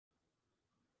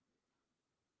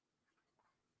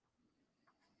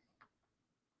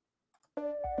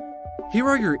Here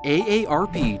are your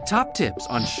AARP top tips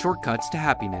on shortcuts to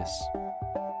happiness.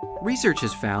 Research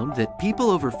has found that people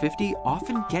over 50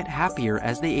 often get happier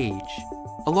as they age.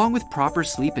 Along with proper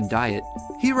sleep and diet,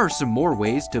 here are some more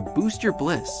ways to boost your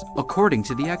bliss, according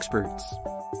to the experts.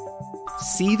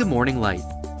 See the morning light.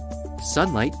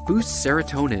 Sunlight boosts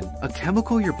serotonin, a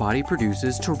chemical your body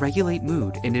produces to regulate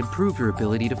mood and improve your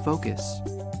ability to focus.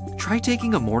 Try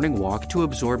taking a morning walk to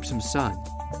absorb some sun.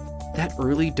 That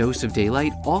early dose of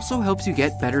daylight also helps you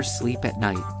get better sleep at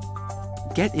night.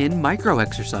 Get in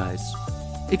micro-exercise.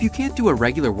 If you can't do a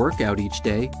regular workout each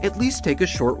day, at least take a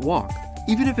short walk,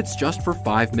 even if it's just for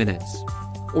 5 minutes.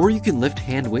 Or you can lift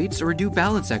hand weights or do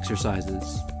balance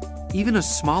exercises. Even a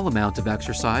small amount of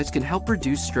exercise can help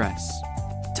reduce stress.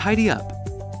 Tidy up.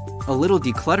 A little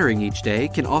decluttering each day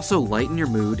can also lighten your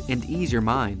mood and ease your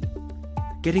mind.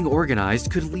 Getting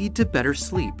organized could lead to better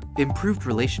sleep, improved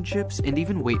relationships, and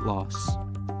even weight loss.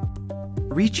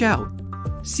 Reach out.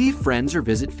 See friends or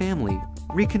visit family.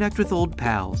 Reconnect with old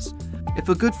pals. If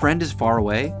a good friend is far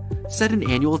away, set an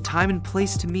annual time and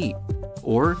place to meet.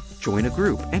 Or join a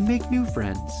group and make new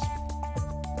friends.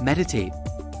 Meditate.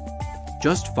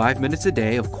 Just 5 minutes a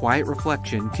day of quiet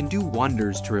reflection can do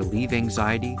wonders to relieve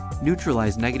anxiety,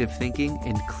 neutralize negative thinking,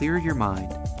 and clear your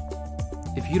mind.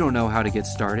 If you don't know how to get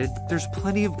started, there's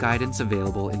plenty of guidance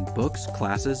available in books,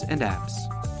 classes, and apps.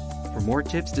 For more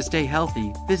tips to stay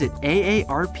healthy, visit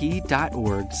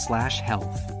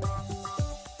aarp.org/health.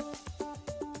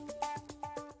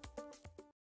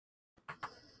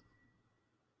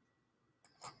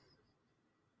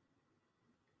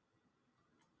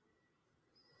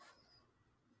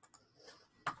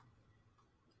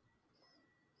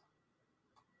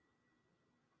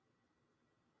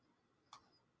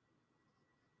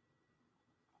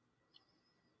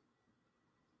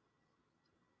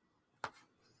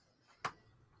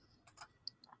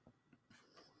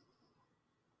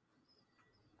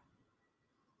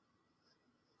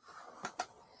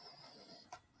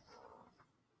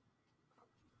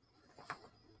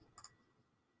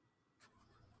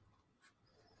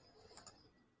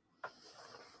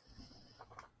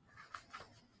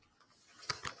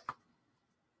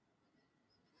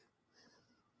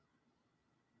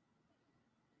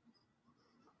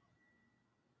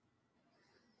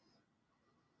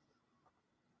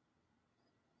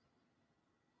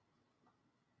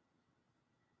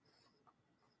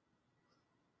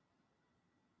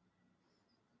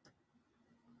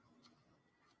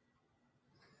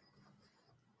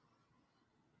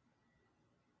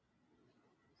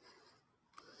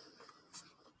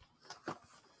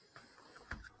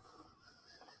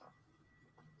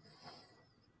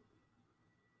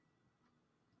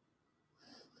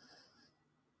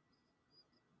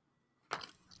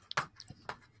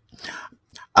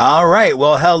 All right.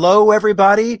 Well, hello,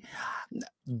 everybody.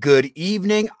 Good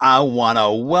evening. I want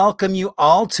to welcome you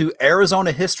all to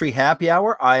Arizona History Happy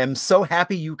Hour. I am so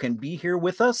happy you can be here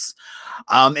with us.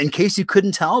 In case you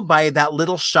couldn't tell by that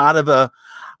little shot of a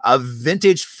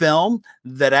vintage film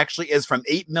that actually is from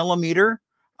 8mm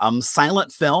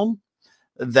silent film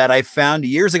that I found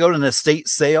years ago in an estate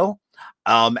sale.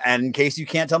 And in case you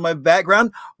can't tell my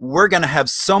background, we're going to have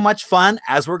so much fun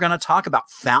as we're going to talk about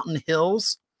Fountain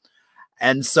Hills.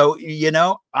 And so,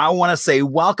 I want to say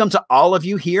welcome to all of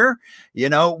you here.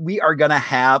 We are going to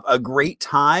have a great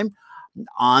time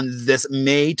on this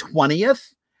May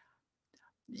 20th.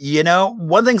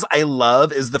 One of the things I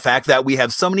love is the fact that we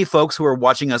have so many folks who are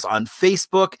watching us on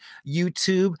Facebook,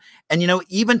 YouTube, and,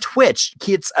 even Twitch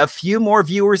gets a few more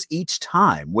viewers each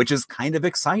time, which is kind of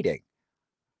exciting.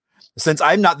 Since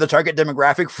I'm not the target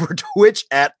demographic for Twitch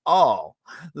at all.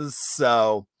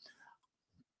 So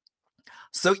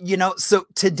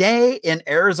today in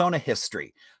Arizona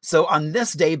history, so on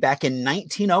this day back in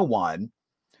 1901,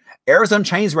 Arizona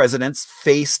Chinese residents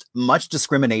faced much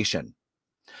discrimination.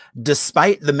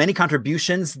 Despite the many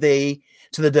contributions to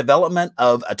the development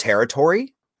of a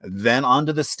territory, then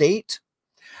onto the state,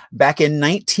 back in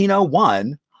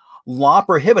 1901, law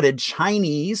prohibited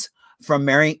Chinese from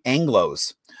marrying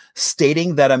Anglos,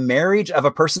 stating that a marriage of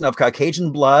a person of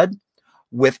Caucasian blood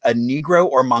with a Negro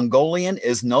or Mongolian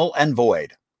is null and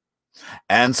void.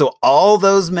 And so all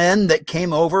those men that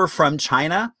came over from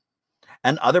China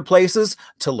and other places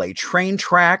to lay train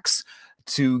tracks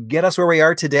to get us where we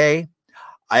are today,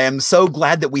 I am so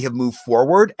glad that we have moved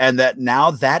forward and that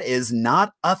now that is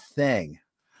not a thing.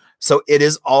 So it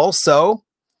is also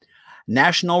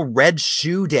National Red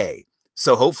Shoe Day.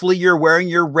 So hopefully you're wearing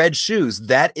your red shoes.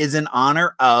 That is in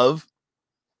honor of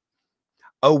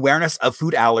awareness of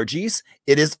food allergies.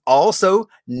 It is also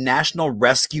National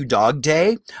Rescue Dog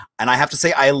Day. And I have to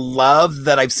say, I love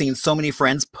that I've seen so many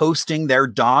friends posting their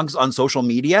dogs on social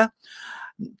media.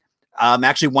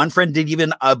 Actually, one friend did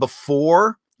even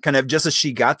before, kind of just as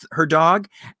she got her dog,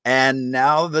 and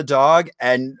now the dog,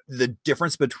 and the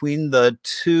difference between the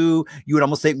two, you would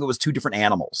almost think it was two different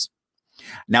animals.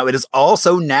 Now, it is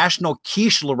also National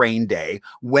Quiche Lorraine Day.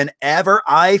 Whenever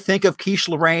I think of quiche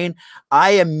Lorraine,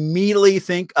 I immediately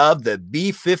think of the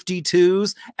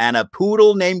B-52s and a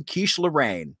poodle named Quiche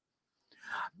Lorraine.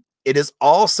 It is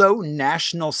also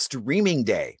National Streaming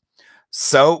Day.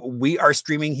 So we are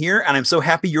streaming here, and I'm so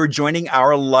happy you're joining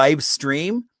our live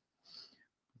stream.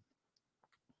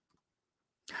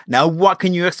 Now, what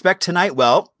can you expect tonight?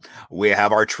 Well, we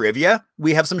have our trivia.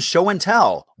 We have some show and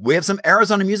tell. We have some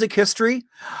Arizona music history.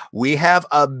 We have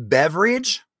a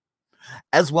beverage,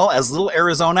 as well as Little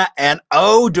Arizona. And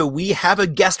oh, do we have a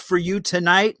guest for you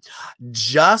tonight?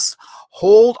 Just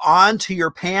hold on to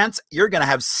your pants. You're going to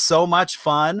have so much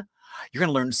fun. You're going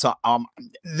to learn so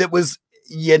that was,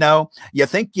 you know, you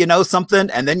think you know something,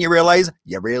 and then you realize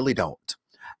you really don't.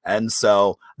 And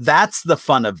so that's the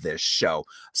fun of this show.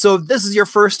 So if this is your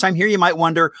first time here, you might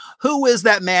wonder, who is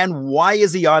that man? Why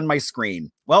is he on my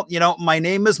screen? Well, you know, my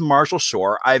name is Marshall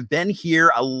Shore. I've been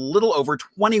here a little over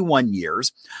 21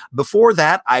 years. Before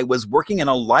that, I was working in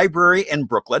a library in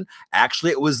Brooklyn.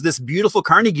 Actually, it was this beautiful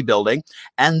Carnegie building,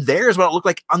 and there's what it looked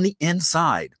like on the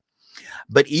inside.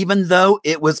 But even though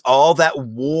it was all that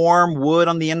warm wood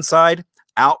on the inside,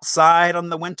 outside on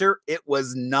the winter, it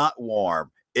was not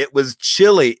warm. It was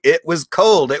chilly. It was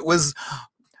cold.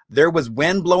 There was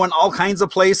wind blowing all kinds of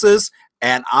places,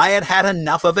 and I had had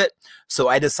enough of it. So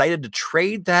I decided to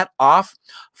trade that off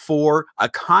for a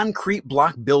concrete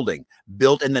block building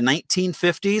built in the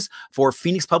 1950s for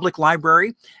Phoenix Public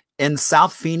Library in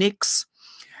South Phoenix.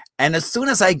 And as soon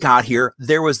as I got here,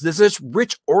 there was this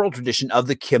rich oral tradition of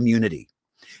the community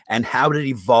and how it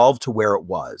evolved to where it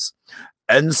was.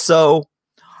 And so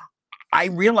I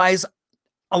realized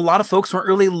a lot of folks weren't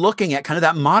really looking at kind of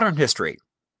that modern history.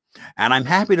 And I'm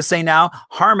happy to say now,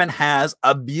 Harmon has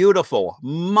a beautiful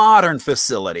modern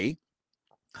facility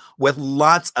with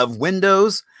lots of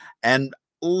windows and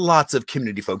lots of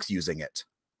community folks using it.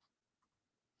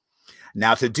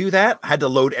 Now, to do that, I had to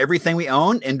load everything we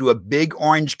own into a big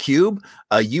orange cube,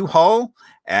 a U-Haul,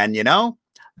 and you know,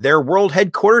 their world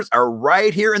headquarters are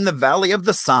right here in the Valley of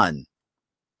the Sun.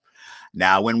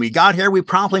 Now, when we got here, we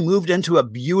promptly moved into a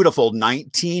beautiful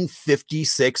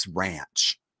 1956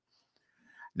 ranch.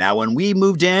 Now, when we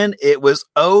moved in, it was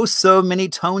oh so many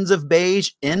tones of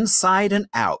beige inside and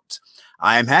out.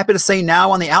 I am happy to say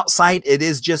now on the outside, it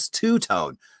is just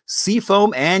two-tone,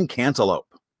 seafoam and cantaloupe.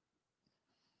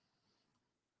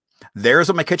 There's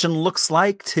what my kitchen looks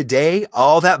like today.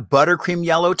 All that buttercream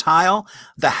yellow tile.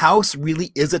 The house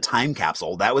really is a time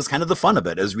capsule. That was kind of the fun of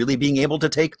it, is really being able to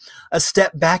take a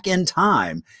step back in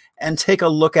time and take a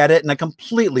look at it in a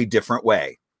completely different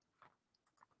way.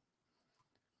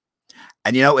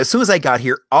 And you know, as soon as I got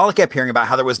here, all I kept hearing about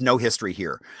how there was no history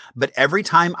here. But every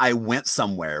time I went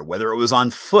somewhere, whether it was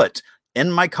on foot, in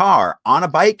my car, on a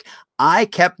bike, I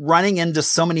kept running into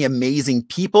so many amazing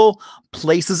people,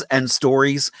 places, and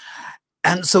stories.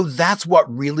 And so that's what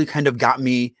really kind of got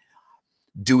me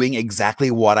doing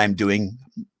exactly what I'm doing,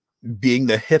 being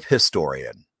the hip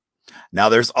historian. Now,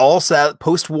 there's also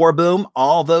post-war boom,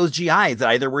 all those GIs that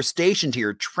either were stationed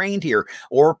here, trained here,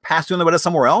 or passed through on the way to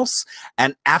somewhere else.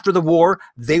 And after the war,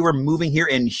 they were moving here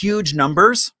in huge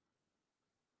numbers.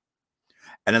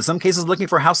 And in some cases, looking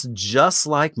for a house just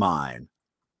like mine.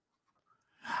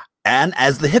 And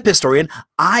as the hip historian,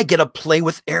 I get to play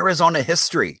with Arizona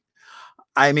history.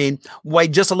 I mean, why,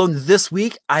 just alone this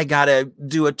week, I got to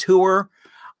do a tour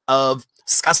of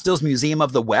Scottsdale's Museum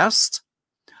of the West,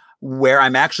 where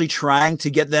I'm actually trying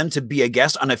to get them to be a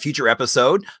guest on a future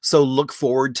episode. So look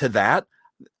forward to that.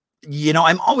 You know,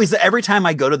 I'm always, every time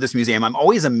I go to this museum, I'm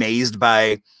always amazed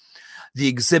by the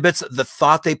exhibits, the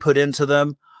thought they put into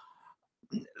them.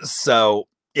 So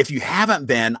if you haven't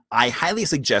been, I highly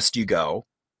suggest you go.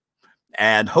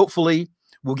 And hopefully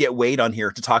we'll get Wade on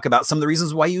here to talk about some of the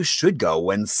reasons why you should go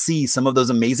and see some of those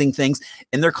amazing things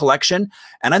in their collection.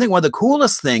 And I think one of the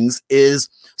coolest things is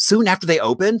soon after they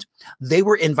opened, they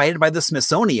were invited by the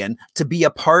Smithsonian to be a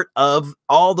part of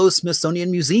all those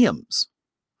Smithsonian museums.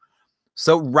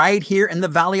 So right here in the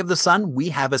Valley of the Sun, we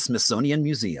have a Smithsonian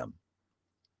museum.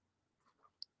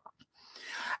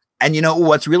 And you know,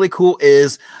 what's really cool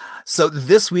is, so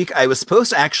this week I was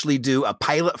supposed to actually do a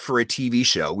pilot for a TV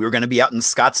show. We were going to be out in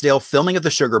Scottsdale filming at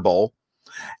the Sugar Bowl.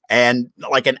 And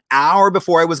like an hour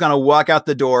before I was going to walk out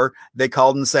the door, they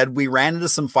called and said, we ran into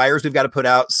some fires we've got to put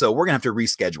out, so we're going to have to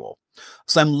reschedule.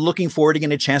 So I'm looking forward to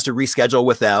getting a chance to reschedule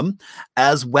with them,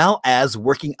 as well as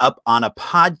working up on a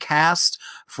podcast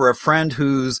for a friend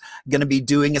who's going to be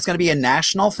doing, it's going to be a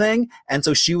national thing. And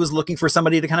so she was looking for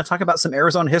somebody to kind of talk about some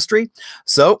Arizona history.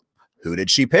 So who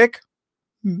did she pick?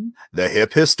 The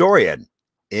hip historian.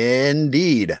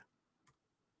 Indeed.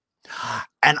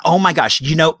 And oh my gosh,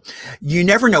 you know, you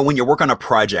never know when you work on a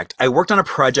project. I worked on a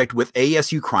project with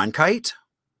ASU Cronkite,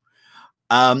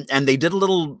 and they did a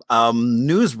little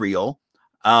newsreel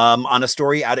on a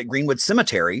story out at Greenwood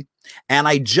Cemetery. And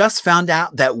I just found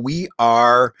out that we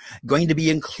are going to be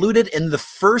included in the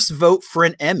first vote for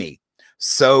an Emmy.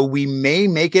 So we may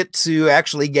make it to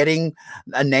actually getting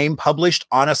a name published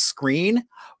on a screen.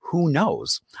 Who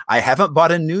knows? I haven't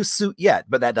bought a new suit yet,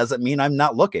 but that doesn't mean I'm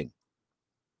not looking.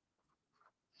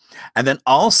 And then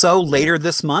also later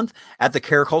this month at the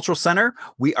Caricultural Center,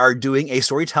 we are doing a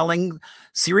storytelling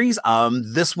series.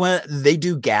 This one, they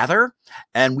do Gather,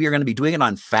 and we are going to be doing it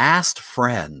on Fast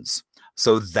Friends.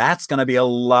 So that's going to be a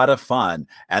lot of fun.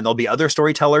 And there'll be other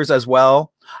storytellers as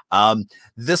well.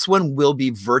 This one will be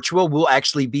virtual. We'll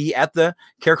actually be at the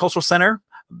Caricultural Center,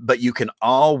 but you can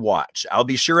all watch. I'll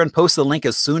be sure and post the link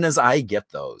as soon as I get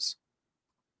those.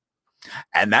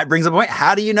 And that brings up a point.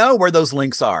 How do you know where those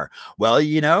links are? Well,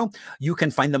 you know, you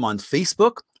can find them on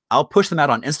Facebook. I'll push them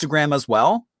out on Instagram as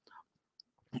well.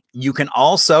 You can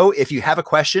also, if you have a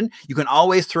question, you can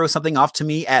always throw something off to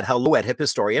me at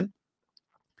hello@hiphistorian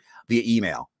via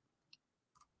email.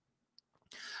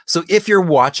 So if you're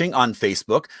watching on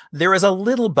Facebook, there is a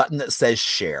little button that says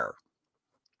share.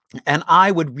 And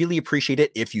I would really appreciate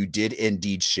it if you did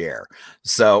indeed share.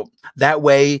 So that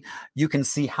way you can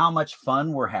see how much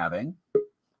fun we're having.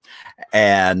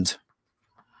 And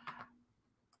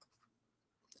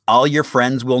all your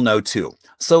friends will know too.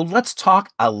 So let's talk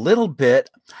a little bit,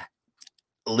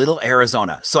 Little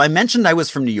Arizona. So I mentioned I was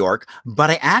from New York, but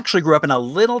I actually grew up in a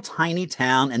little tiny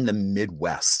town in the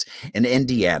Midwest in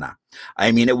Indiana.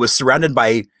 I mean, it was surrounded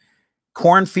by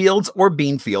cornfields or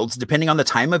bean fields, depending on the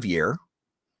time of year.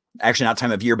 Actually, not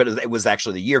time of year, but it was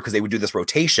actually the year because they would do this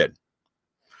rotation.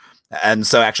 And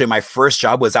so actually my first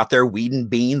job was out there weeding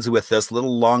beans with this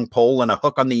little long pole and a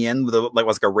hook on the end with like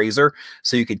a razor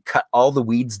so you could cut all the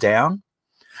weeds down.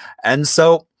 And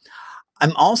so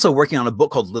I'm also working on a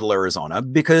book called Little Arizona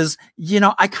because, you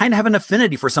know, I kind of have an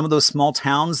affinity for some of those small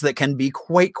towns that can be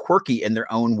quite quirky in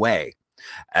their own way.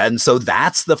 And so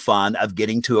that's the fun of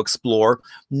getting to explore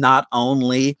not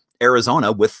only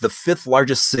Arizona with the 5th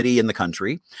largest city in the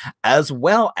country, as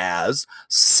well as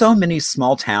so many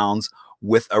small towns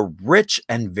with a rich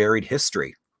and varied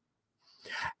history.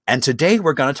 And today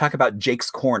we're going to talk about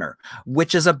Jake's Corner,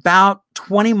 which is about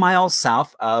 20 miles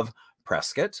south of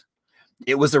Prescott.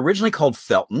 It was originally called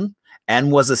Felton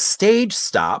and was a stage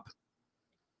stop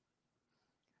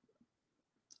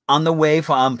on the way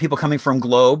from people coming from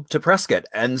Globe to Prescott.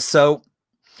 And so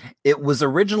it was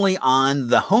originally on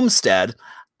the homestead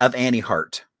of Annie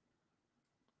Hart.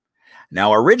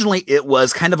 Now, originally it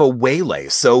was kind of a waylay.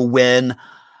 So when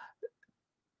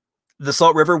the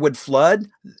Salt River would flood,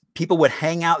 people would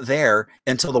hang out there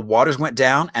until the waters went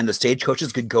down and the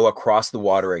stagecoaches could go across the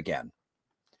water again.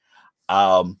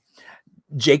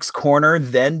 Jake's Corner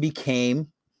then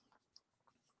became,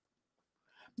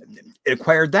 it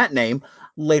acquired that name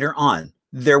later on.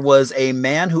 There was a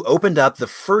man who opened up the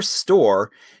first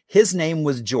store. His name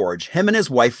was George. Him and his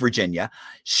wife, Virginia,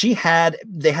 they had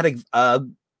a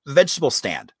vegetable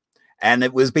stand. And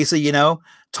it was basically, you know,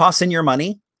 toss in your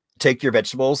money, take your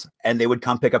vegetables, and they would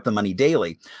come pick up the money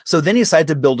daily. So then he decided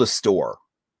to build a store.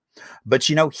 But,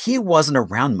 you know, he wasn't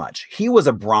around much. He was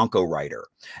a Bronco rider.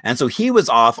 And so he was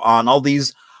off on all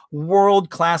these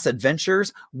world-class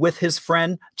adventures with his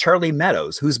friend Charlie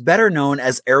Meadows, who's better known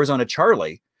as Arizona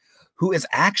Charlie, who is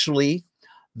actually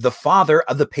the father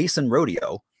of the Payson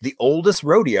Rodeo, the oldest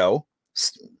rodeo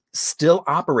still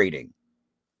operating.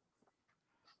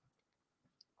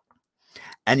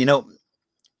 And, you know,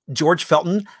 George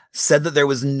Felton said that there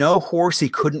was no horse he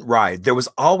couldn't ride. There was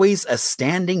always a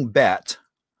standing bet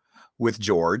with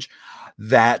George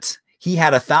that he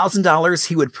had $1,000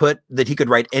 he would put that he could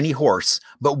ride any horse.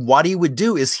 But what he would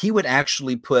do is he would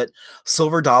actually put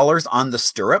silver dollars on the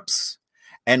stirrups.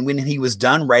 And when he was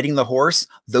done riding the horse,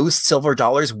 those silver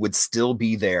dollars would still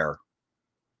be there.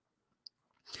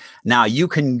 Now you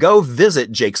can go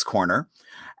visit Jake's Corner,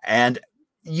 and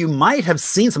you might have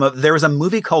seen some of, there was a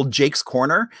movie called Jake's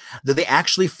Corner that they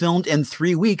actually filmed in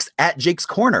 3 weeks at Jake's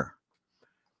Corner.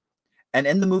 And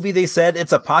in the movie, they said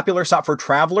it's a popular stop for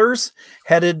travelers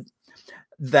headed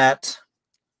that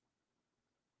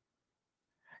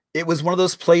It was one of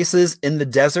those places in the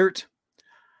desert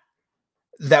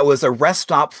that was a rest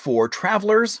stop for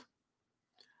travelers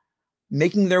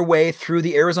making their way through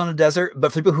the Arizona desert.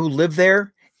 But for people who live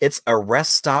there, it's a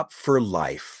rest stop for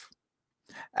life.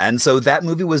 And so that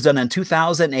movie was done in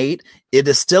 2008. It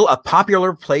is still a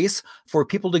popular place for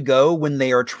people to go when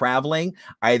they are traveling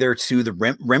either to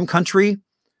the Rim Country,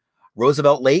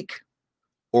 Roosevelt Lake,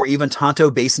 or even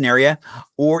Tonto Basin area,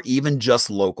 or even just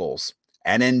locals.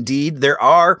 And indeed, there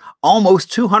are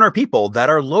almost 200 people that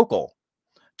are local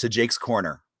to Jake's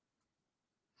Corner.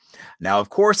 Now, of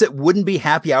course, it wouldn't be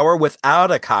happy hour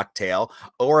without a cocktail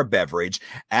or a beverage.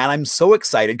 And I'm so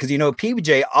excited because, you know,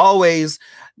 PJ always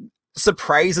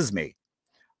surprises me.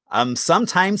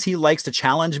 Sometimes he likes to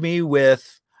challenge me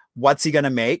with what's he going to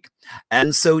make.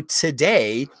 And so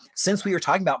today, since we were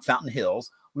talking about Fountain Hills,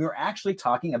 we were actually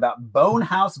talking about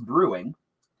Bonehouse Brewing,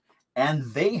 and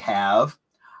they have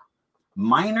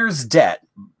Miner's Debt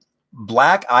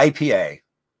Black IPA.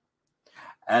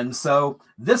 And so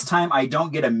this time I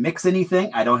don't get to mix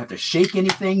anything. I don't have to shake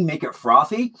anything, make it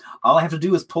frothy. All I have to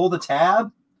do is pull the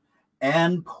tab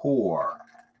and pour.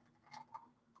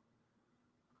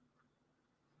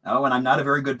 Oh, and I'm not a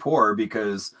very good pourer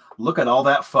because look at all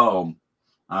that foam.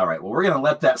 All right, well, we're going to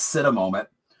let that sit a moment.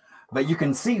 But you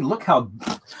can see, look how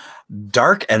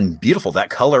dark and beautiful that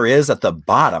color is at the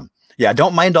bottom. Yeah,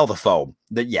 don't mind all the foam.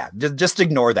 Yeah, just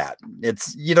ignore that.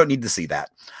 You don't need to see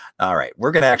that. All right,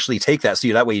 we're going to actually take that so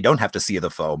that way you don't have to see the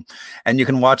foam. And you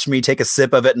can watch me take a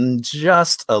sip of it in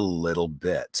just a little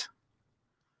bit.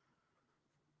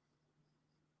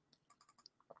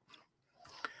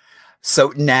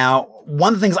 So now,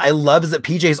 one of the things I love is that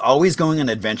PJ is always going on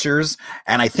adventures.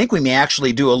 And I think we may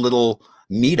actually do a little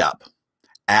meetup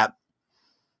at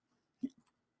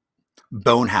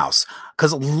Bonehouse,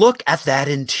 because look at that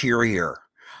interior.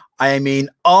 I mean,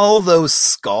 all those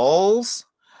skulls.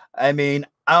 I mean,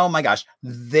 oh my gosh,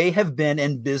 they have been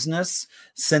in business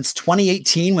since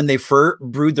 2018 when they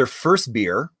brewed their first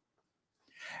beer.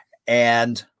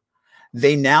 And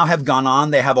they now have gone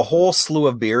on. They have a whole slew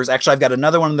of beers. Actually, I've got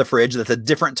another one in the fridge that's a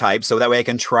different type, so that way I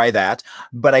can try that.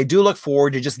 But I do look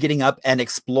forward to just getting up and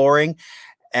exploring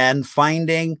and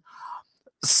finding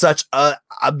such a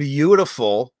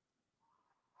beautiful,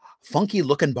 funky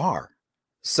looking bar.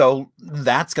 So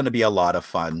that's going to be a lot of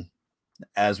fun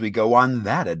as we go on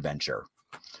that adventure.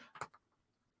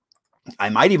 I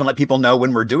might even let people know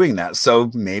when we're doing that,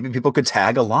 so maybe people could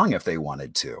tag along if they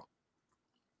wanted to.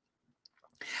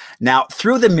 Now,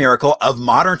 through the miracle of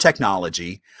modern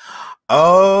technology,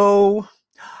 oh,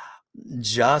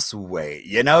 just wait.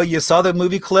 You know, you saw the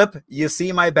movie clip, you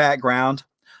see my background.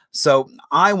 So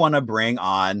I want to bring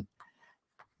on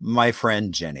my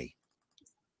friend Ginny.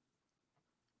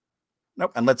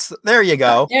 Nope, and there you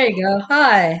go. There you go.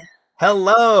 Hi.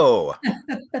 Hello.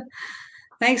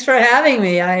 Thanks for having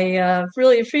me. I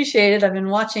really appreciate it. I've been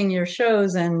watching your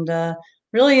shows and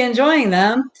really enjoying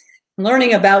them,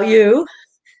 learning about you.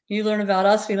 You learn about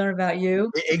us, we learn about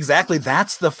you. Exactly.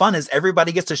 That's the fun, is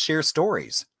everybody gets to share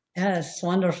stories. Yes,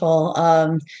 wonderful.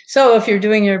 So if you're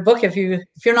doing your book, if you're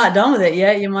not done with it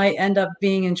yet, you might end up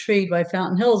being intrigued by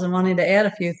Fountain Hills and wanting to add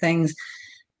a few things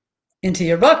into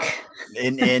your book.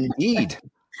 Indeed.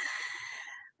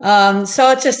 So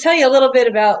I'll just tell you a little bit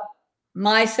about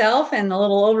myself and a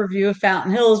little overview of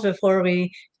Fountain Hills before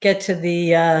we get to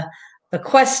the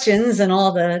questions and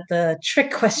all the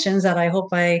trick questions that I hope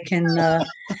I can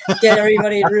get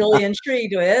everybody really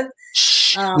intrigued with.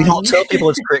 Shh, we don't tell people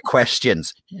it's trick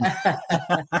questions.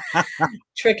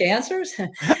 Trick answers? So,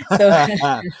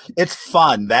 it's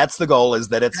fun. That's the goal, is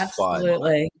that it's fun.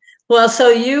 Absolutely. Well, so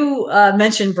you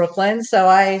mentioned Brooklyn. So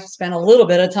I spent a little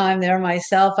bit of time there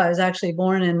myself. I was actually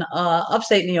born in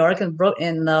upstate New York in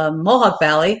the Mohawk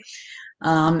Valley.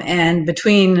 And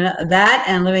between that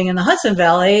and living in the Hudson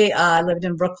Valley, I lived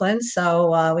in Brooklyn.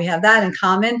 So we have that in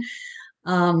common.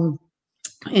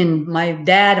 And my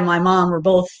dad and my mom were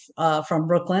both from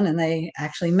Brooklyn, and they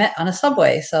actually met on a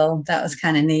subway. So that was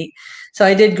kind of neat. So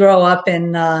I did grow up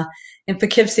in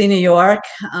Poughkeepsie, New York.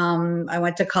 I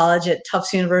went to college at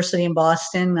Tufts University in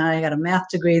Boston. I got a math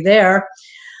degree there.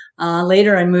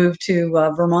 Later, I moved to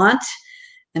Vermont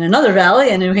and another valley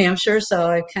in New Hampshire. So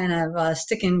I kind of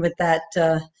sticking with that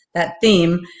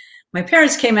theme. My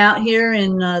parents came out here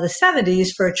in the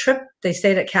 70s for a trip. They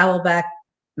stayed at Camelback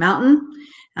Mountain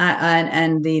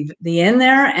and the inn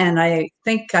there. And I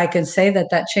think I can say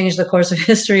that changed the course of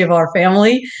history of our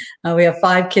family. We have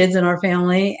 5 kids in our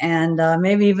family, and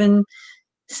maybe even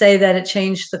say that it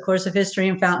changed the course of history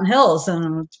in Fountain Hills. And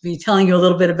I'll be telling you a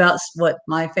little bit about what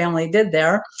my family did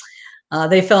there.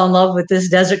 They fell in love with this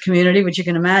desert community, which you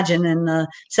can imagine in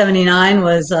 79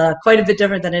 was quite a bit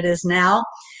different than it is now.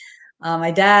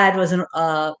 My dad was an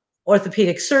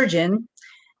orthopedic surgeon,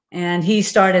 and he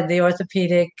started the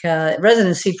orthopedic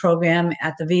residency program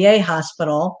at the VA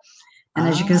hospital. And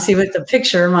as you can see with the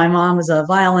picture, my mom was a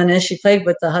violinist. She played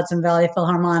with the Hudson Valley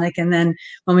Philharmonic. And then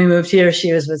when we moved here,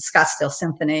 she was with Scottsdale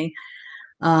Symphony.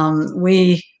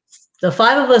 The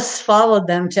five of us followed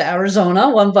them to Arizona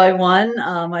one by one.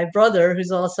 My brother,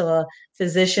 who's also a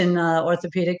physician,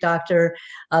 orthopedic doctor,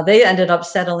 they ended up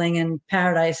settling in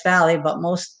Paradise Valley, but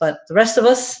the rest of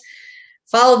us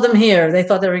followed them here. They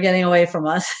thought they were getting away from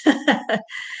us. But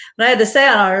I had to say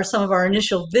on some of our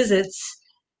initial visits,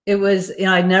 it was,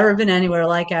 I'd never been anywhere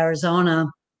like Arizona,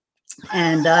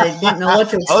 and I didn't know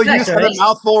what to expect. Oh, you said a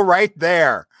mouthful right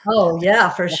there. Oh, yeah,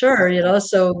 for sure.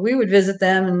 So we would visit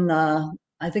them, and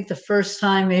I think the first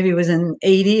time maybe was in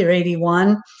 80 or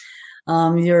 81.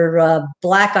 Your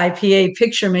black IPA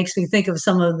picture makes me think of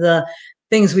some of the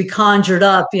things we conjured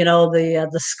up,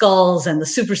 the skulls and the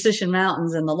Superstition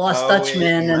Mountains and the Lost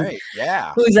Dutchman, right.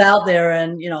 And who's out there,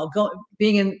 and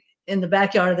being in the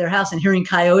backyard of their house and hearing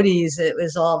coyotes. It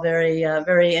was all very,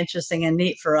 very interesting and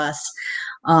neat for us.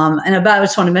 And I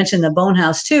just want to mention the Bone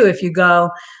House too. If you go,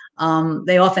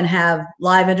 they often have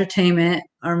live entertainment,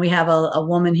 and we have a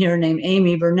woman here named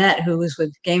Amy Burnett who is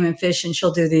with Game and Fish, and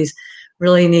she'll do these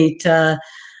really neat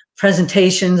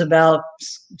presentations about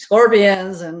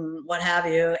scorpions and what have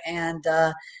you. And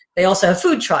they also have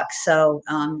food trucks. So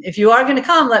if you are going to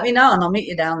come, let me know, and I'll meet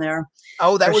you down there.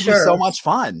 Oh, that would be so much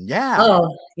fun. Yeah. Oh,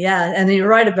 yeah. And you're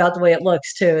right about the way it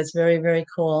looks too. It's very, very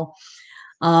cool.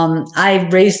 I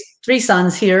raised 3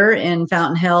 sons here in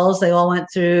Fountain Hills. They all went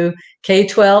through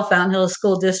K-12, Fountain Hills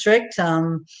School District.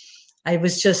 I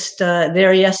was just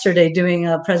there yesterday doing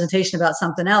a presentation about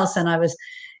something else, and it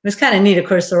was kind of neat. Of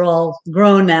course, they're all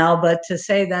grown now, but to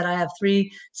say that I have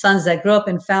 3 sons that grew up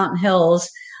in Fountain Hills.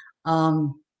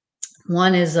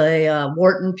 One is a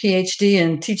Wharton PhD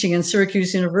in teaching in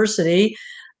Syracuse University.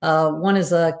 One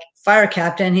is a fire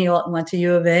captain. He went to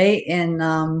U of A in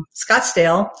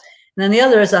Scottsdale. And then the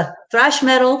other is a thrash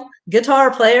metal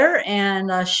guitar player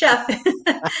and a chef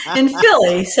in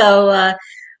Philly. So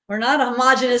we're not a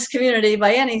homogenous community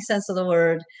by any sense of the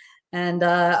word. And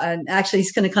actually,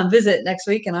 he's going to come visit next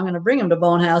week, and I'm going to bring him to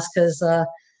Bone House because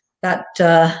that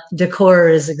decor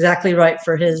is exactly right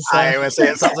for his. I would say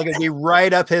it sounds like it'd be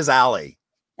right up his alley.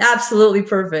 Absolutely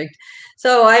perfect.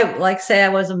 So I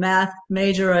was a math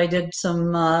major. I did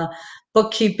some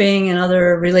bookkeeping and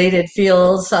other related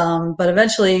fields, but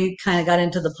eventually kind of got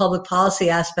into the public policy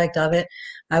aspect of it.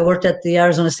 I worked at the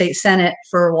Arizona State Senate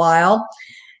for a while,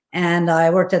 and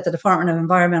I worked at the Department of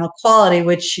Environmental Quality,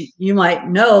 which you might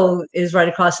know is right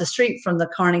across the street from the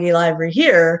Carnegie Library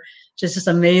here, which is just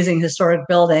an amazing historic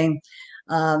building,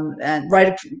 and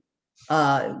right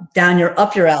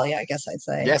up your alley, I guess I'd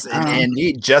say. Yes,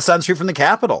 indeed, just on the street from the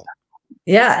Capitol.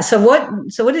 Yeah. So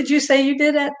what did you say you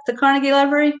did at the Carnegie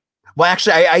Library? Well,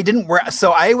 actually, I didn't work.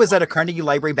 So I was at a Carnegie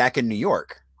Library back in New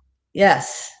York.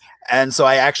 Yes. And so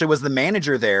I actually was the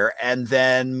manager there, and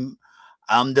then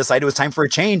decided it was time for a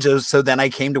change. So then I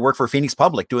came to work for Phoenix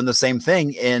Public, doing the same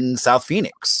thing in South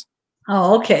Phoenix.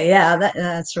 Oh, okay. Yeah,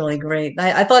 that's really great.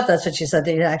 I thought that's what you said,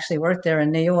 that you actually worked there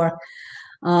in New York.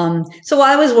 So while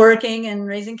I was working and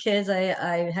raising kids,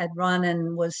 I had run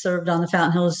and was served on the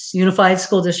Fountain Hills Unified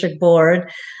School District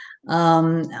Board.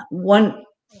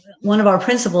 One of our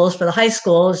principals for the high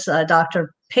school is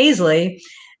Dr. Paisley.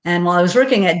 And while I was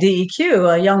working at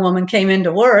DEQ, a young woman came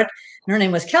into work. And her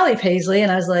name was Kelly Paisley.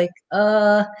 And I was like,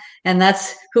 and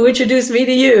that's who introduced me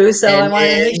to you. So I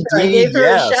wanted to make sure I gave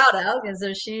her a shout out,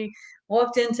 because she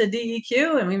walked into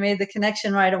DEQ and we made the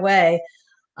connection right away.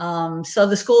 So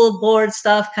the school board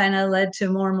stuff kind of led to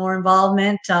more and more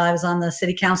involvement. I was on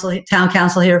the town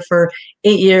council here for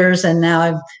 8 years, and now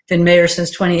I've been mayor since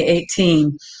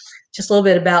 2018. Just a little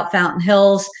bit about Fountain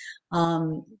Hills.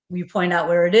 We point out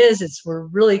where it is. We're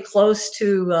really close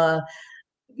to,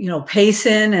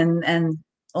 Payson and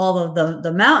all of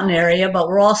the mountain area, but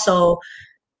we're also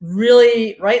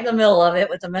really right in the middle of it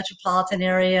with the metropolitan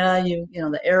area,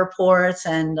 the airports,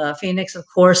 and Phoenix, of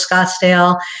course,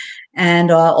 Scottsdale,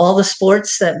 and all the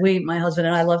sports that my husband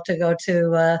and I love to go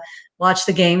to watch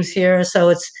the games here. So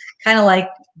it's kind of like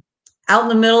out in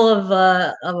the middle of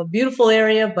a beautiful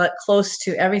area, but close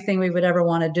to everything we would ever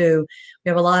want to do. We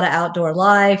have a lot of outdoor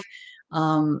life,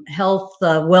 health,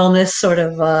 wellness sort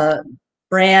of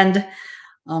brand.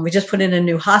 We just put in a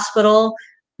new hospital.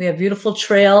 We have beautiful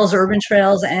trails, urban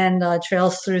trails, and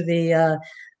trails through the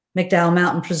McDowell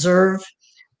Mountain Preserve.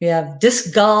 We have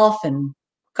disc golf and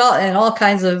and all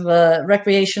kinds of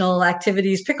recreational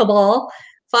activities, pickleball,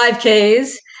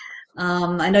 5Ks.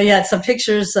 I know you had some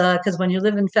pictures because when you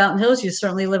live in Fountain Hills, you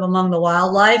certainly live among the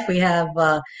wildlife. We have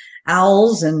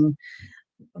owls and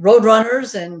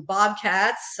roadrunners and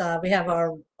bobcats. We have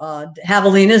our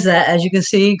javelinas that, as you can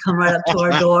see, come right up to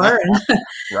our door. And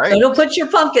Right. so don't put your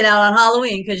pumpkin out on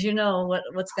Halloween because you know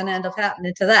what's going to end up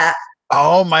happening to that.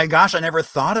 Oh my gosh, I never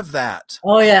thought of that.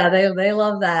 Oh yeah, they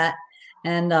love that.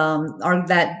 And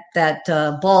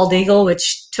that bald eagle,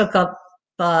 which took up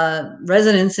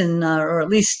residence in, or at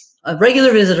least a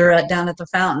regular visitor down at the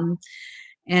fountain.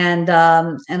 And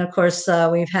of course,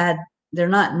 they're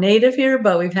not native here,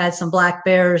 but we've had some black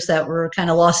bears that were kind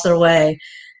of lost their way.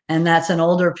 And that's an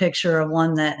older picture of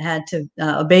one that had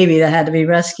a baby that had to be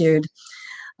rescued.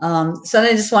 So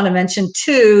I just want to mention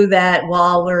too that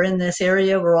while we're in this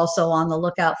area, we're also on the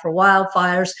lookout for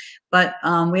wildfires. But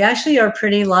we actually are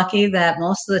pretty lucky that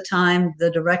most of the time the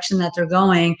direction that they're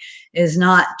going is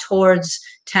not towards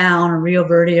town, Rio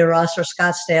Verde or us or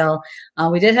Scottsdale.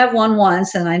 We did have one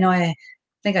once, and I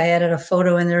think I added a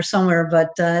photo in there somewhere,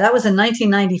 but that was in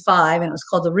 1995, and it was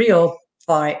called the Rio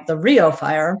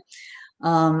Fire.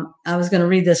 I was going to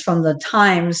read this from the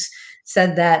Times.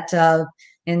 Said that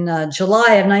in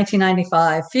July of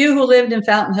 1995, few who lived in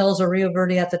Fountain Hills or Rio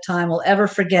Verde at the time will ever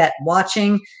forget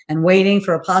watching and waiting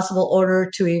for a possible order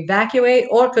to evacuate,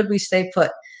 or could we stay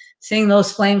put? Seeing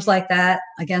those flames like that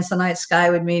against the night sky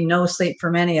would mean no sleep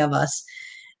for many of us.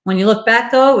 When you look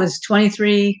back, though, it was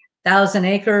 23,000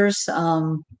 acres.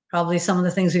 Probably some of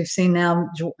the things we've seen now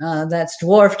that's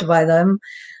dwarfed by them.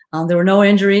 There were no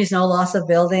injuries, no loss of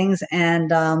buildings.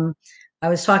 And I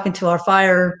was talking to our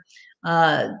fire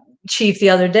chief the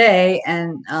other day,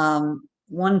 and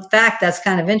one fact that's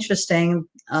kind of interesting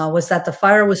was that the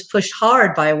fire was pushed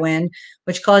hard by wind,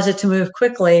 which caused it to move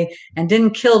quickly and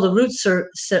didn't kill the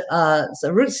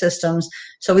root systems.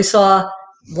 So we saw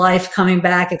life coming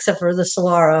back, except for the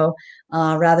saguaro,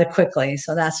 rather quickly.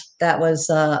 So that was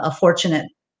a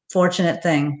fortunate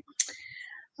thing.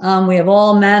 We have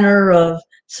all manner of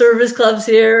service clubs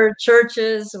here,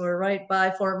 churches. We're right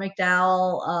by Fort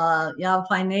McDowell,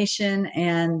 Yavapai Nation,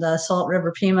 and Salt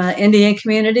River Pima Indian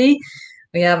community.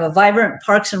 We have a vibrant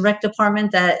Parks and Rec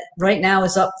department that right now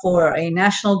is up for a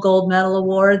National Gold Medal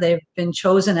Award. They've been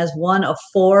chosen as one of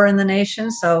 4 in the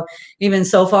nation. So even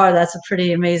so far, that's a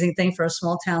pretty amazing thing for a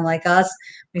small town like us.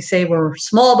 We say we're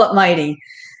small but mighty.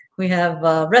 We have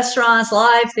restaurants,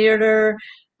 live theater,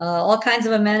 all kinds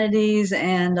of amenities,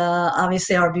 and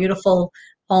obviously our beautiful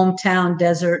hometown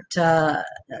desert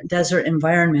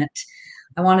environment.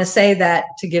 I want to say that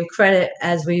to give credit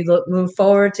as we move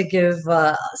forward, to give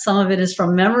some of it is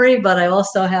from memory, but I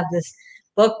also have this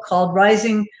book called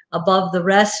Rising Above the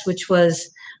Rest, which was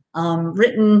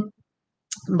written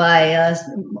by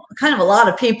kind of a lot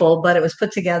of people, but it was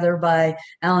put together by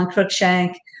Alan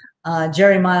Cruikshank,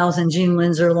 Jerry Miles, and Gene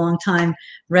Linzer, longtime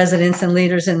residents and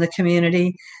leaders in the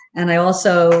community. And I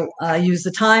also use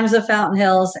the Times of Fountain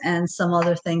Hills and some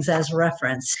other things as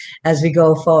reference as we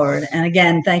go forward. And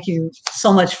again, thank you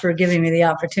so much for giving me the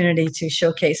opportunity to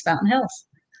showcase Fountain Hills.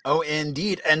 Oh,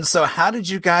 indeed. And so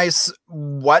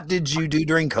what did you do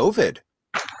during COVID?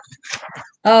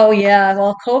 Oh, yeah.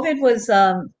 Well, COVID was,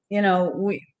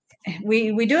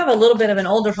 we do have a little bit of an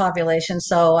older population,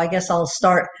 so I guess I'll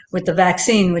start with the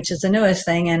vaccine, which is the newest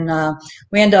thing. And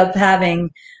we end up having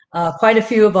quite a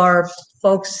few of our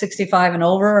folks 65 and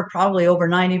over, probably over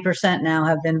 90% now,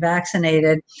 have been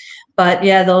vaccinated. But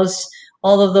yeah,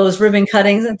 all of those ribbon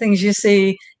cuttings and things you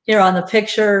see here on the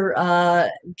picture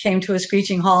came to a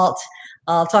screeching halt.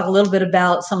 I'll talk a little bit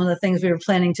about some of the things we were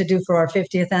planning to do for our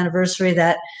 50th anniversary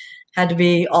that had to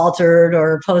be altered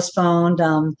or postponed.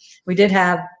 We did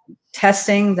have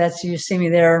testing, you see me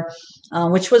there,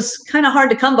 which was kind of hard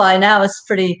to come by. Now it's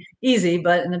pretty easy,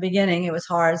 but in the beginning it was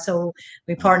hard. So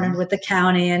we partnered with the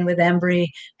county and with Embry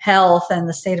Health and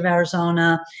the state of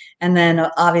Arizona. And then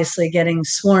obviously getting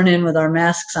sworn in with our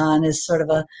masks on is sort of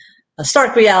a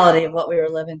stark reality of what we were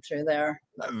living through there.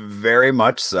 Very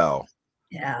much so.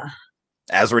 Yeah.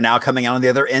 As we're now coming out on the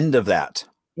other end of that.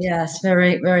 Yes,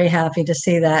 very, very happy to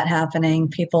see that happening.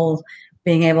 People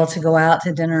being able to go out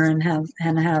to dinner and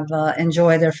have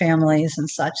enjoy their families and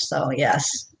such. So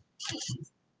yes.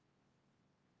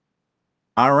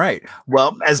 All right.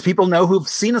 Well, as people know who've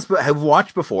seen us, have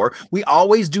watched before, we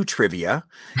always do trivia.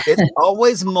 It's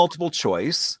always multiple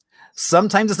choice.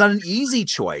 Sometimes it's not an easy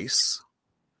choice,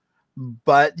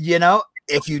 but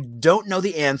if you don't know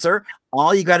the answer,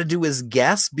 all you got to do is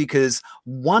guess, because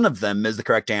one of them is the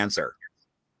correct answer.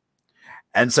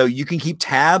 And so you can keep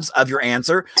tabs of your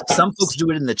answer. Some folks do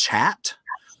it in the chat.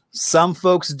 Some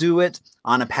folks do it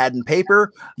on a pad and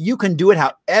paper. You can do it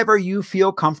however you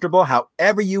feel comfortable,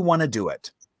 however you want to do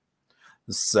it.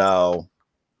 So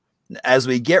as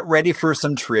we get ready for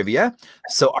some trivia,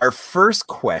 so our first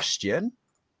question.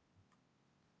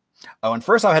 Oh, and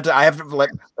first I have to wait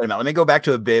a minute. Let me go back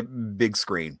to a big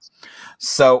screen.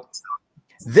 So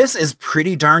this is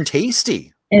pretty darn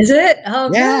tasty. Is it? Oh,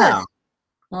 yeah. good.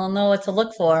 I'll know what to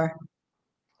look for.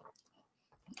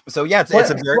 So yeah,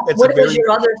 What was your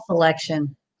other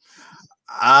selection?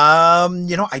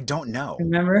 You know, I don't know.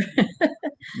 Remember?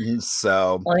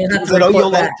 So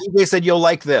well, they said you'll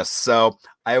like this. So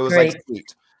I was Great. like,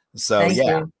 sweet. So Thank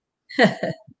yeah. you.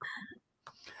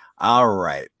 All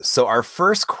right. So our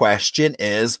first question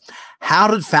is, how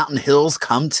did Fountain Hills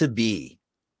come to be?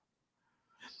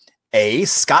 A,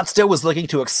 Scottsdale was looking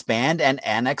to expand and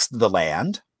annex the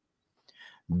land.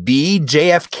 B,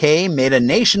 JFK made a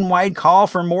nationwide call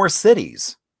for more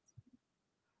cities.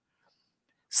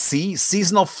 C,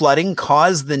 seasonal flooding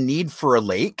caused the need for a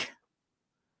lake.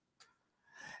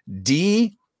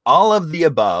 D, all of the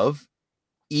above.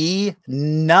 E,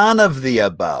 none of the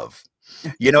above.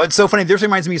 You know, it's so funny. This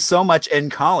reminds me so much in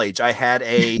college. I had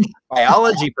a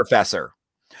biology professor.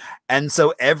 And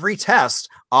so every test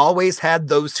always had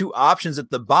those two options at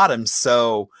the bottom.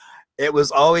 So it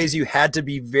was always, you had to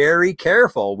be very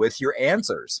careful with your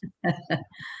answers.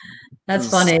 That's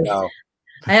funny. So,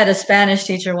 I had a Spanish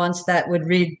teacher once that would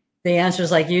read the answers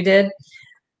like you did,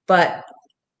 but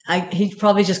he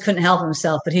probably just couldn't help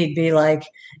himself, but he'd be like,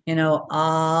 you know,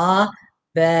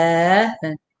 be,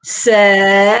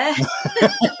 say,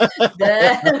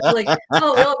 like,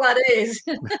 oh, we all got A's.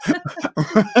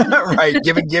 Right,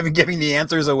 giving the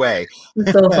answers away.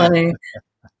 So funny.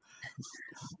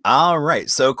 All right,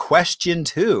 so question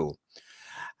 2.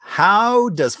 How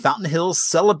does Fountain Hills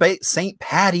celebrate St.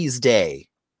 Paddy's Day?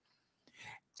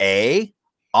 A,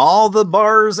 all the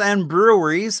bars and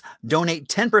breweries donate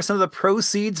 10% of the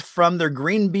proceeds from their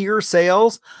green beer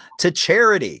sales to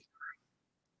charity.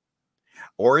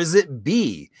 Or is it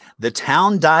B, the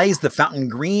town dyes the fountain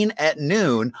green at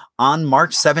noon on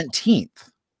March 17th?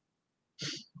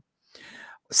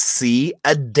 C,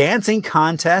 a dancing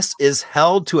contest is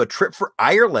held to a trip for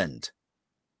Ireland.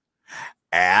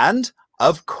 And,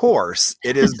 of course,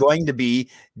 it is going to be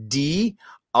D,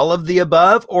 all of the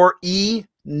above, or E,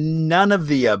 none of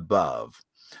the above.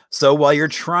 So while you're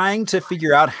trying to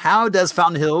figure out how does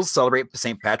Fountain Hills celebrate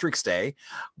St. Patrick's Day,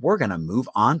 we're going to move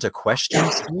on to question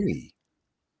 3.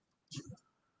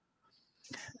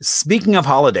 Speaking of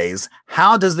holidays,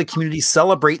 how does the community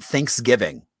celebrate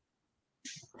Thanksgiving?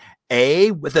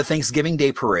 A, with a Thanksgiving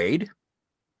Day parade.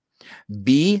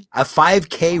 B, a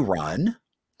 5K run.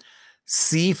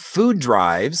 C, food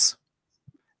drives.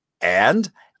 And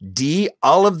D,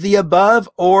 all of the above,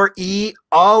 or E,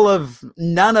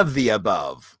 none of the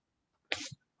above.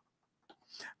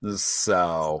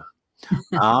 So,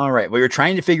 all right. Well, you're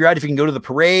trying to figure out if you can go to the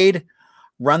parade,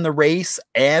 run the race,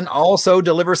 and also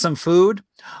deliver some food.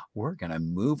 We're going to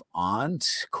move on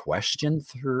to question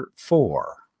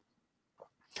 4.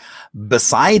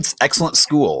 Besides excellent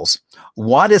schools,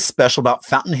 what is special about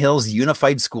Fountain Hills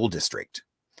Unified School District?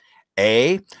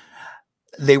 A,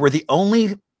 they were the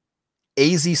only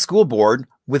AZ school board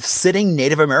with sitting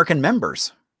Native American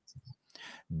members.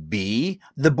 B,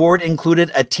 the board included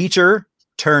a teacher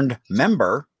turned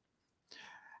member.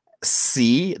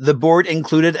 C, the board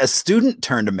included a student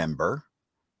turned member.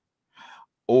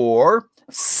 Or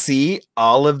C,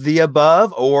 all of the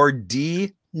above, or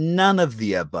D, none of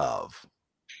the above.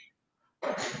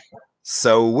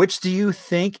 So which do you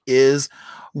think is,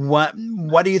 what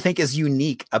do you think is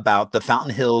unique about the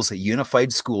Fountain Hills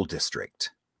Unified School District?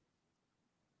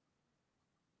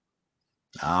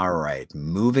 All right,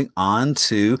 moving on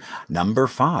to number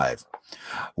 5.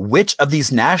 Which of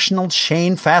these national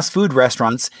chain fast food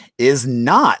restaurants is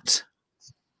not,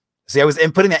 see, I was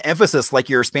putting that emphasis like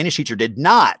your Spanish teacher did,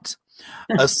 not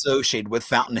associated with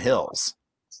Fountain Hills?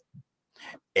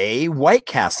 A, White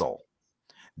Castle.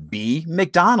 B,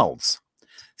 McDonald's.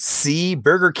 C,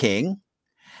 Burger King.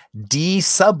 D,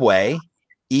 Subway.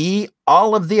 E,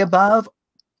 all of the above.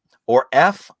 Or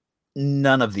F,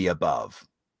 none of the above.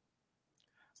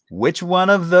 Which one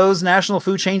of those national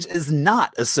food chains is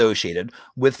not associated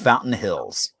with Fountain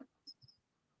Hills?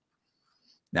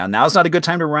 Now's not a good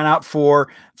time to run out for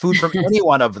food from any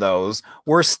one of those.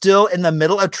 We're still in the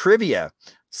middle of trivia.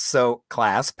 So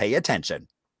class, pay attention.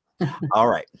 All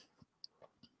right.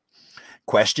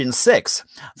 Question 6.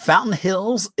 Fountain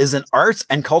Hills is an arts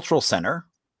and cultural center.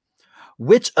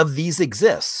 Which of these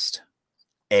exist?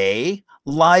 A,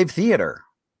 live theater.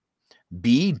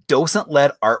 B,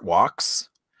 docent-led art walks.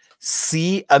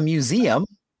 C, a museum.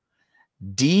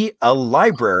 D, a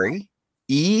library,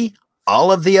 E,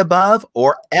 all of the above,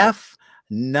 or F,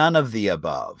 none of the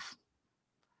above?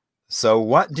 So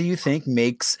what do you think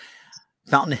makes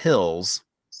Fountain Hills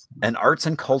an arts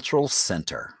and cultural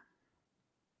center?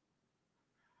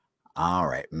 All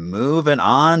right, moving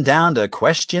on down to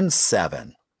question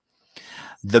 7.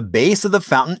 The base of the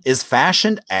fountain is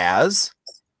fashioned as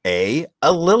A,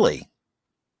 a lily,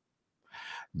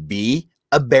 B,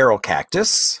 a barrel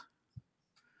cactus,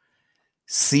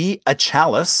 C, a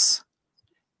chalice,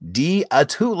 D, a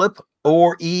tulip,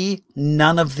 or E,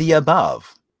 none of the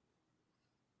above?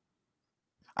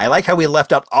 I like how we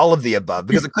left out all of the above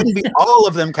because it couldn't be all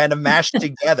of them kind of mashed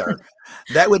together.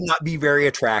 That would not be very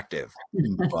attractive.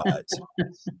 But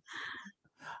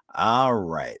all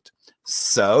right.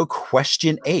 So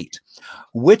question 8.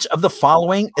 Which of the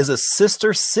following is a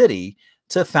sister city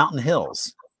to Fountain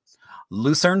Hills?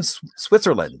 Lucerne,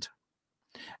 Switzerland,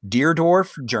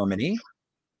 Deerdorf, Germany,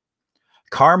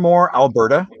 Carmore,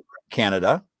 Alberta,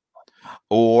 Canada,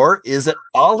 or is it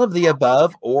all of the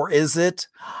above, or is it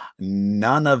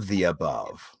none of the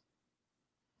above?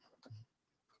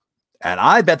 And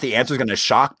I bet the answer is going to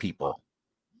shock people.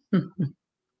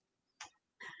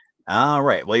 All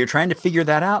right. Well, you're trying to figure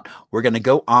that out. We're going to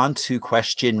go on to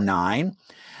question 9.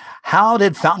 How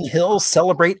did Fountain Hills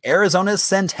celebrate Arizona's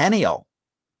centennial?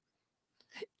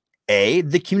 A,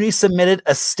 the community submitted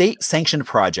a state-sanctioned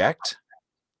project.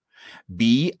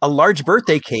 B, a large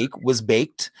birthday cake was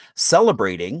baked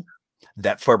celebrating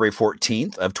that February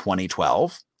 14th of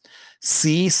 2012.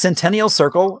 C, Centennial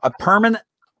Circle, a permanent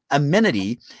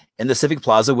amenity in the Civic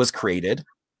Plaza, was created.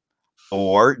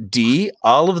 Or D,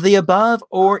 all of the above,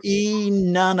 or E,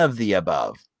 none of the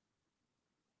above?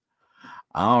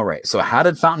 All right. So how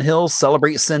did Fountain Hills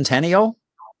celebrate Centennial?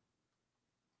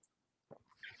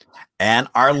 And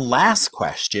our last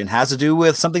question has to do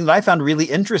with something that I found really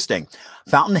interesting.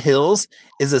 Fountain Hills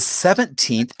is a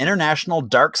 17th International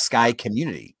Dark Sky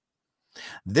Community.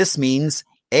 This means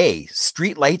A,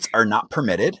 street lights are not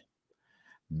permitted.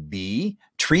 B,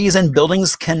 trees and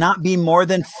buildings cannot be more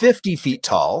than 50 feet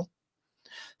tall.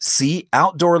 C,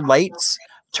 outdoor lights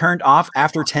turned off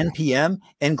after 10 p.m.,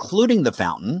 including the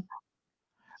fountain.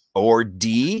 Or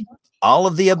D, all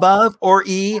of the above, or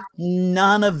E,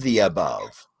 none of the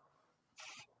above?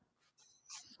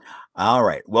 All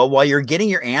right. Well, while you're getting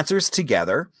your answers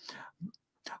together,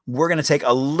 we're going to take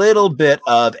a little bit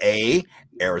of a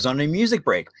Arizona music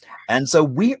break. And so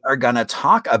we are going to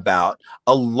talk about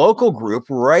a local group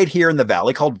right here in the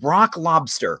Valley called Rock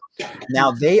Lobster.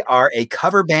 Now, they are a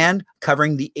cover band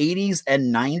covering the 80s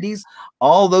and 90s,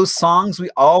 all those songs we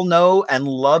all know and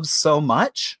love so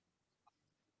much.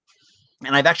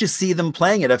 And I've actually seen them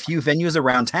playing at a few venues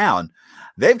around town.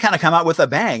 They've kind of come out with a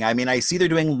bang. I mean, I see they're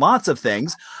doing lots of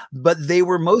things, but they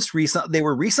were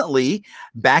recently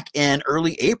back in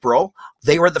early April,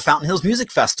 they were at the Fountain Hills Music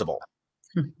Festival,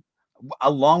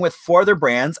 along with 4 other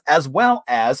brands, as well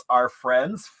as our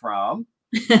friends from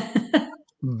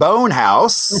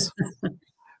Bonehouse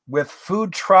with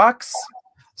food trucks,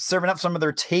 serving up some of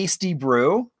their tasty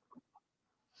brew.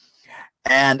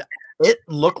 And it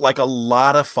looked like a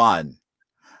lot of fun.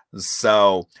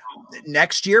 So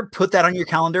next year, put that on your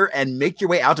calendar and make your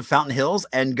way out to Fountain Hills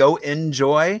and go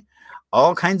enjoy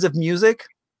all kinds of music,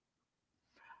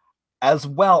 as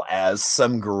well as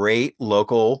some great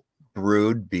local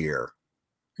brewed beer.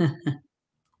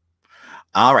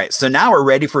 All right. So now we're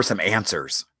ready for some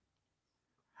answers.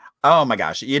 Oh my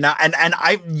gosh. And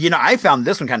I found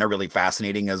this one kind of really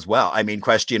fascinating as well. I mean,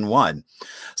 question 1.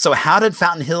 So how did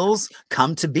Fountain Hills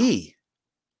come to be?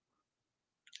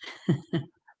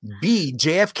 B,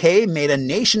 JFK made a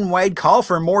nationwide call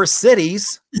for more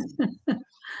cities.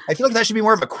 I feel like that should be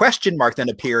more of a question mark than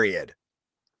a period.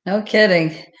 No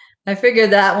kidding. I figured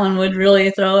that one would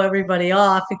really throw everybody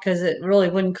off because it really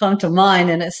wouldn't come to mind,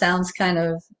 and it sounds kind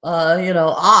of,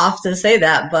 off to say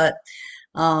that. But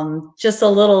just a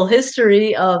little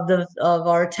history of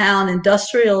our town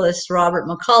industrialist Robert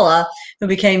McCullough, who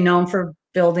became known for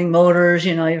building motors.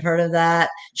 You've heard of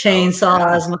that,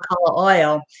 chainsaws, McCullough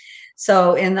Oil.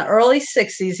 So in the early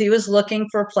 60s, he was looking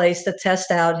for a place to test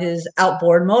out his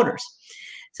outboard motors.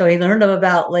 So he learned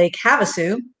about Lake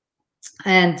Havasu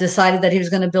and decided that he was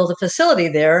going to build a facility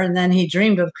there. And then he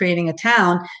dreamed of creating a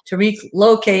town to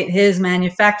relocate his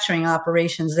manufacturing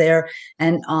operations there.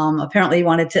 And apparently he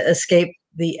wanted to escape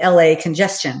the LA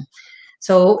congestion.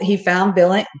 So he found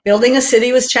building a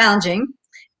city was challenging.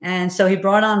 And so he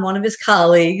brought on one of his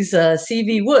colleagues,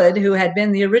 C.V. Wood, who had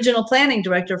been the original planning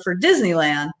director for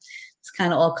Disneyland. It's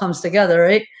kind of all comes together,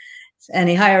 right? And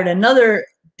he hired another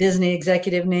Disney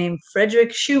executive named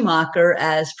Frederick Schumacher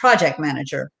as project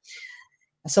manager.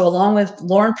 So along with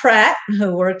Lauren Pratt,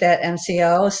 who worked at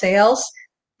MCO sales,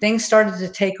 things started to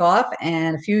take off.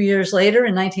 And a few years later,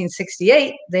 in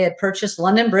 1968, they had purchased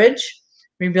London Bridge,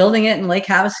 rebuilding it in Lake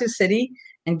Havasu City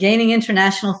and gaining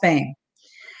international fame.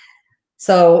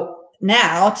 So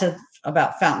now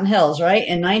about Fountain Hills, right?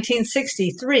 In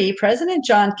 1963, President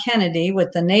John Kennedy,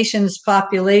 with the nation's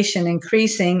population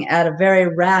increasing at a very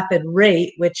rapid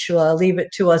rate, which leave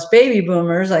it to us baby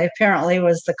boomers, apparently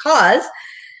was the cause,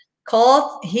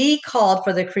 he called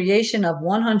for the creation of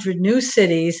 100 new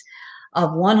cities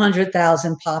of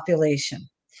 100,000 population.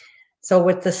 So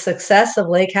with the success of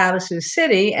Lake Havasu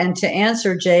City, and to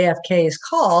answer JFK's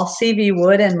call, C.B.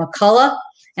 Wood and McCullough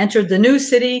entered the new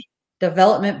city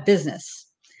development business.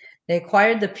 They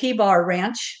acquired the P-Bar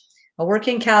Ranch, a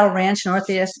working cattle ranch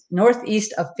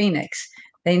northeast of Phoenix.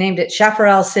 They named it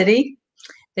Chaparral City.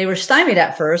 They were stymied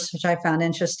at first, which I found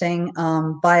interesting,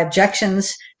 by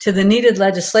objections to the needed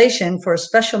legislation for a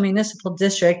special municipal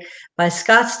district by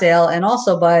Scottsdale and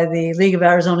also by the League of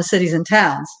Arizona Cities and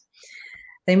Towns.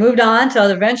 They moved on to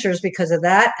other ventures because of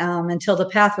that, until the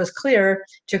path was clear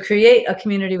to create a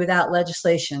community without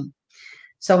legislation.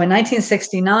 So in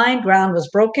 1969, ground was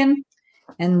broken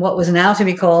in what was now to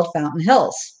be called Fountain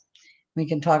Hills. We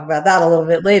can talk about that a little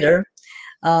bit later.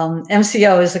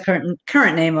 MCO is the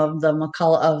current name of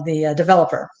the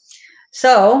developer.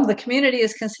 So the community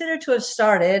is considered to have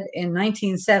started in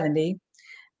 1970,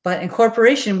 but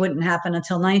incorporation wouldn't happen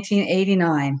until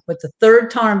 1989, with the third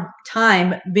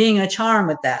time being a charm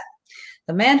with that.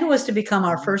 The man who was to become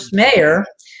our first mayor,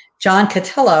 John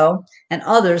Cotillo, and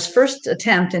others' first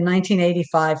attempt in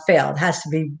 1985 failed, has to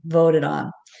be voted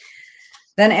on.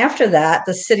 Then after that,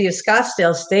 the city of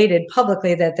Scottsdale stated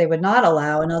publicly that they would not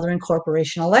allow another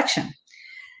incorporation election.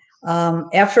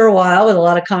 After a while, with a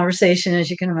lot of conversation, as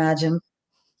you can imagine,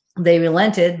 they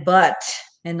relented, but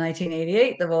in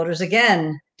 1988, the voters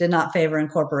again did not favor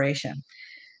incorporation.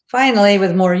 Finally,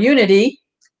 with more unity,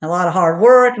 a lot of hard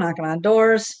work, knocking on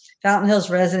doors, Fountain Hills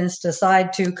residents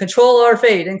decide to control our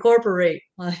fate, incorporate.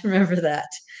 I remember that.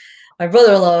 My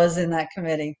brother-in-law was in that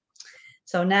committee.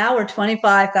 So now we're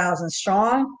 25,000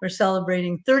 strong. We're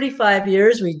celebrating 35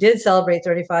 years. We did celebrate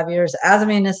 35 years as a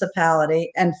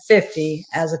municipality and 50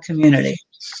 as a community.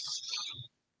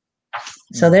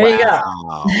 So there you go.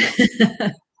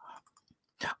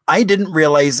 I didn't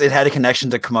realize it had a connection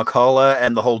to McCullough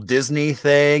and the whole Disney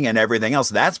thing and everything else.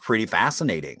 That's pretty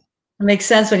fascinating. It makes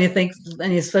sense when you think,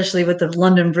 and especially with the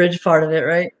London Bridge part of it,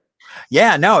 right?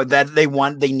 Yeah, no, that they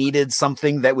needed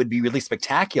something that would be really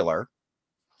spectacular.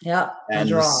 Yeah, and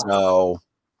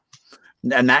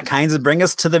that kind of brings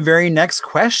us to the very next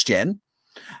question.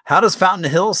 How does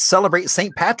Fountain Hills celebrate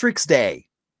St. Patrick's Day?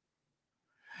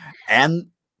 And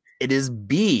it is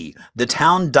B. The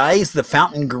town dyes the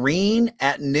fountain green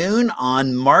at noon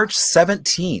on March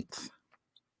 17th.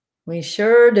 We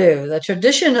sure do. The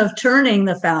tradition of turning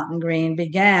the fountain green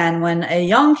began when a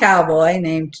young cowboy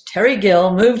named Terry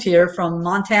Gill moved here from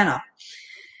Montana.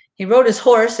 He rode his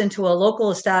horse into a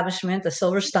local establishment, the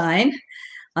Silver Stein,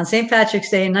 on St. Patrick's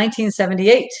Day in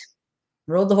 1978.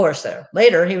 Rode the horse there.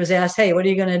 Later, he was asked, hey, what are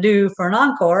you going to do for an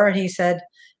encore? And he said,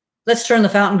 let's turn the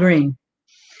fountain green.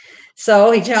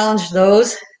 So he challenged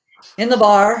those in the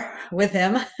bar with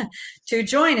him to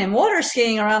join him water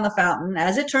skiing around the fountain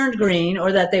as it turned green,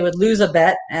 or that they would lose a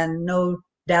bet and no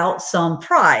doubt some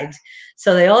pride.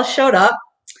 So they all showed up.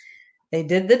 They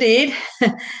did the deed.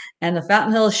 And the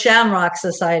Fountain Hills Shamrock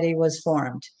Society was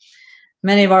formed.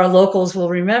 Many of our locals will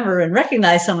remember and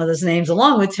recognize some of those names,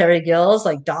 along with Terry Gills,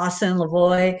 like Dawson,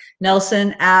 Lavoie,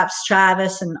 Nelson, Apps,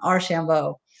 Travis, and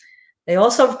Archambault. They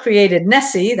also created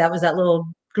Nessie. That was that little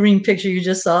green picture you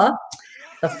just saw.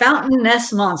 The Fountain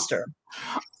Nest Monster.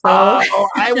 So,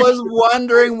 I was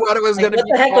wondering what it was going to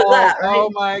be. What the heck was that, right? Oh,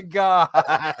 my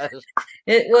gosh.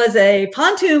 It was a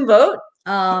pontoon boat,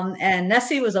 and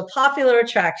Nessie was a popular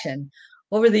attraction.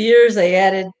 Over the years, they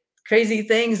added crazy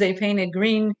things. They painted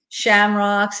green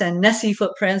shamrocks and Nessie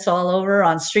footprints all over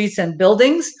on streets and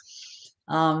buildings.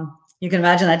 You can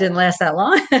imagine that didn't last that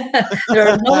long. There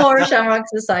was no more Shamrock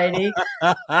Society,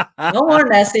 no more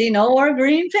Nessie, no more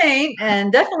green paint,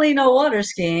 and definitely no water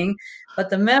skiing. But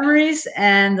the memories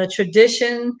and the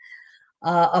tradition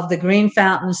of the green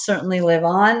fountains certainly live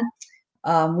on.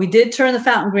 We did turn the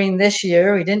fountain green this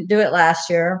year. We didn't do it last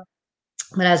year.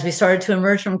 But as we started to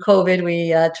emerge from COVID,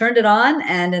 we turned it on,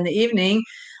 and in the evening,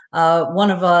 one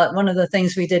of the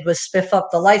things we did was spiff up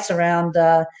the lights around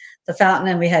the fountain,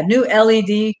 and we had new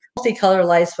LED multicolor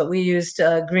lights, but we used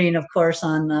green, of course,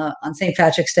 on St.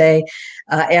 Patrick's Day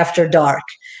after dark.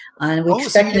 And we Oh, so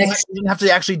expect next. you didn't have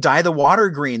to actually dye the water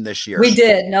green this year. We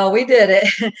did. No, we did it.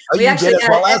 Oh, We you actually did as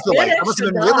well as the we had lights. That must have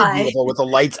extra been really dye. beautiful with the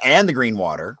lights and the green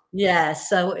water. Yes,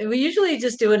 so we usually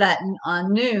just do it at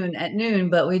noon,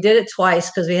 but we did it twice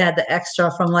because we had the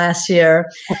extra from last year,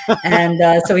 and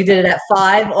so we did it at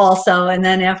 5 also, and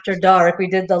then after dark we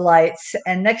did the lights.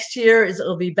 And next year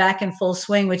it'll be back in full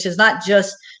swing, which is not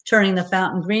just turning the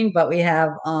fountain green, but we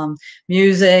have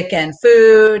music and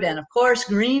food, and of course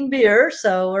green beer.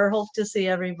 So we're hope to see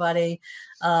everybody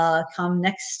come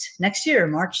next year,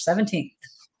 March 17th.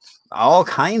 All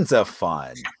kinds of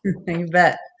fun. You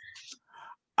bet.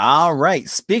 All right.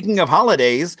 Speaking of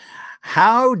holidays,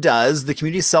 how does the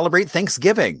community celebrate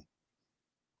Thanksgiving?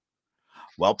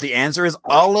 Well, the answer is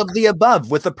all of the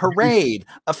above, with a parade,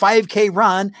 a 5K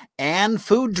run, and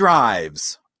food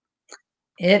drives.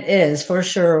 It is for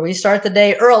sure. We start the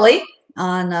day early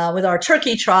on with our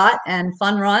turkey trot and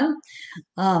fun run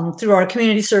through our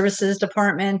community services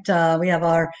department. We have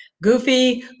our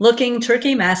goofy looking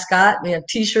turkey mascot. We have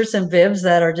t-shirts and bibs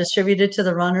that are distributed to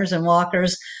the runners and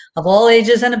walkers of all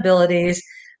ages and abilities,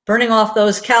 burning off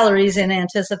those calories in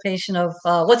anticipation of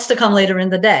what's to come later in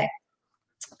the day.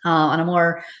 On a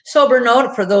more sober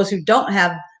note, for those who don't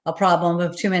have a problem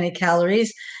of too many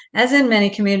calories, as in many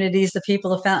communities, the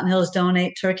people of Fountain Hills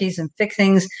donate turkeys and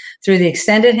fixings through the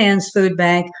Extended Hands Food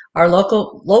Bank, our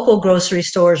local grocery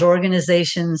stores,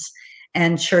 organizations,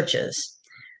 and churches.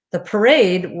 The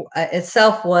parade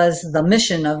itself was the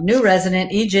mission of new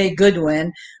resident E.J.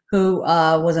 Goodwin, who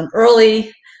was an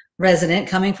early resident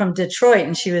coming from Detroit,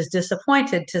 and she was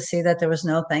disappointed to see that there was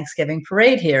no Thanksgiving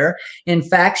parade here. In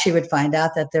fact, she would find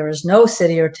out that there was no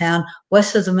city or town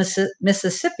west of the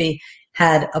Mississippi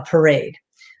had a parade.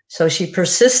 So she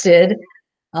persisted.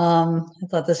 I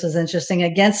thought this was interesting,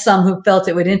 against some who felt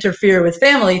it would interfere with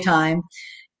family time,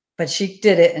 but she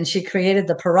did it, and she created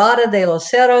the Parada de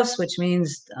los Cerros, which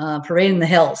means parade in the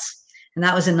hills, and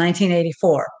that was in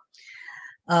 1984.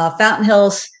 Fountain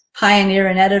Hills pioneer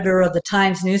and editor of the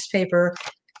Times newspaper,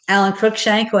 Alan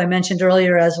Cruikshank, who I mentioned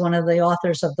earlier as one of the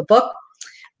authors of the book,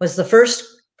 was the first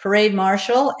parade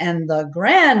marshal, and the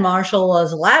grand marshal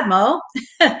was Ladmo,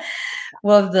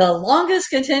 of the longest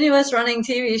continuous running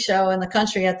TV show in the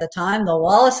country at the time, the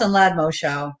Wallace and Ladmo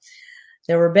Show.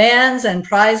 There were bands and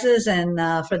prizes, and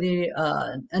for the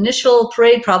initial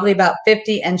parade, probably about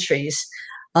 50 entries.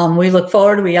 We look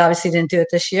forward, we obviously didn't do it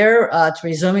this year, to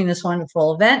resuming this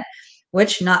wonderful event,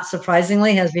 which, not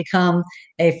surprisingly, has become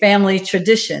a family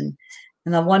tradition.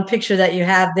 And the one picture that you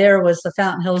have there was the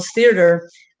Fountain Hills Theater.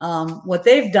 What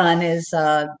they've done is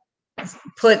they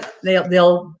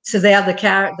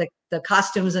have the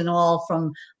costumes and all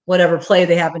from whatever play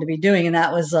they happen to be doing, and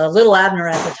that was Little Abner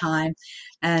at the time.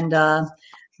 And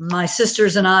my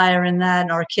sisters and I are in that,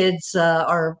 and our kids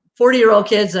are 40-year-old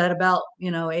kids at about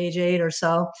age 8 or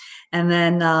so. And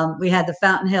then we had the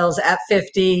Fountain Hills at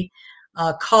 50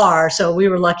 car, so we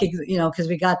were lucky, because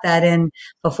we got that in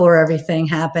before everything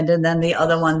happened. And then the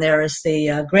other one there is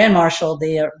the Grand Marshal,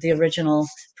 the original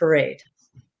parade.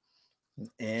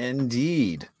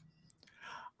 Indeed.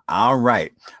 All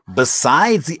right.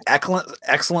 Besides the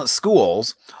excellent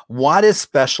schools, what is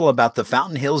special about the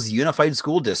Fountain Hills Unified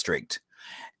School District?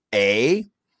 A,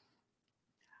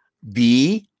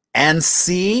 B, and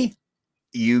C?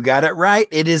 You got it right.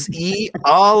 It is E,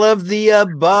 all of the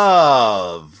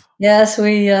above. Yes,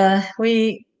 we are.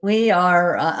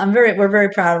 We're very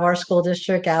proud of our school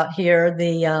district out here.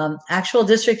 The actual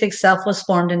district itself was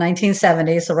formed in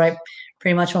 1970, so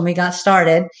pretty much when we got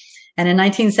started. And in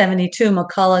 1972,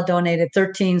 McCullough donated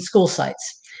 13 school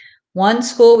sites. One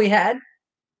school we had,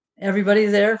 everybody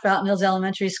there, Fountain Hills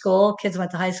Elementary School. Kids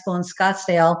went to high school in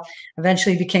Scottsdale.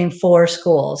 Eventually became 4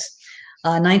 schools.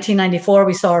 1994,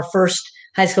 we saw our first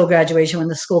high school graduation when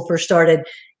the school first started.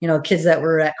 Kids that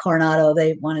were at Coronado,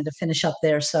 they wanted to finish up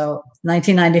there. So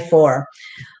 1994.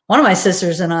 One of my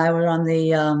sisters and I were on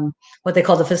the what they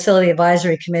called the Facility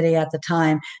Advisory Committee at the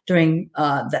time during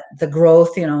the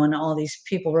growth, when all these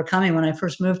people were coming. When I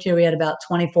first moved here, we had about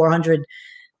 2,400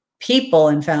 people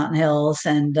in Fountain Hills.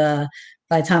 And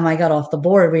by the time I got off the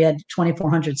board, we had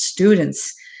 2,400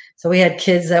 students. So we had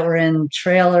kids that were in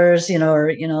trailers,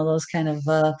 or those kind of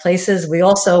places. We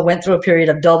also went through a period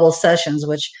of double sessions,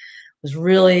 which was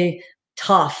really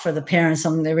tough for the parents.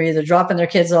 They were either dropping their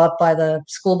kids off by the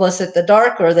school bus at the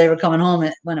dark, or they were coming home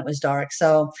when it was dark.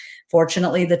 So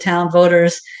fortunately, the town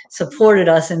voters supported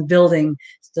us in building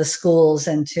the schools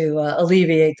and to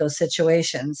alleviate those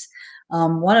situations.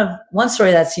 One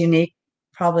story that's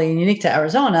probably unique to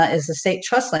Arizona, is the state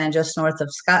trust land just north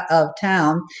of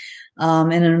town.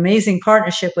 In an amazing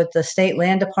partnership with the state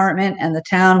land department and the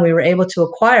town, we were able to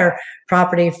acquire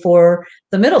property for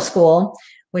the middle school,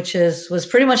 which was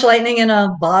pretty much lightning in a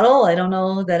bottle. I don't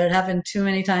know that it happened too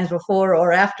many times before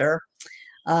or after.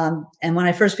 And when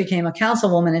I first became a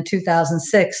councilwoman in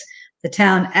 2006, the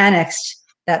town annexed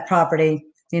that property,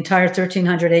 the entire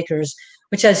 1,300 acres,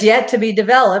 which has yet to be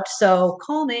developed. So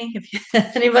call me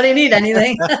if anybody need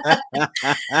anything.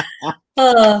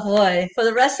 Oh boy. For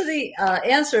the rest of the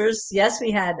answers, yes,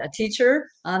 we had a teacher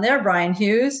on there, Brian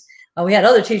Hughes. We had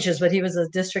other teachers, but he was a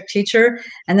district teacher.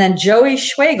 And then Joey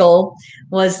Schwagel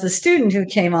was the student who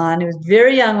came on. He was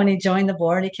very young when he joined the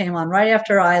board. He came on right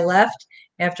after I left,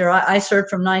 after I served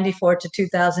from 94 to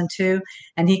 2002,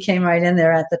 and he came right in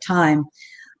there at the time.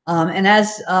 And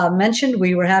as mentioned,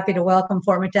 we were happy to welcome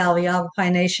Fort McDowell Yavapai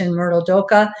Nation Myrtle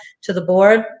Doka to the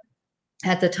board.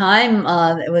 At the time,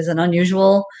 it was an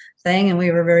unusual thing, and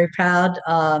we were very proud.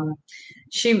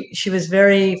 She was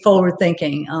very forward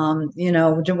thinking. You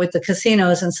know, with the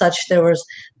casinos and such, there was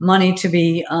money to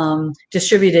be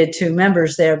distributed to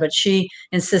members there, but she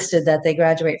insisted that they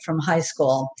graduate from high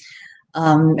school.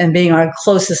 And being our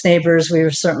closest neighbors, we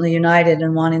were certainly united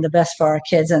in wanting the best for our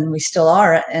kids, and we still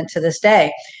are, and to this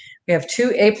day. We have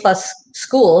 2 A+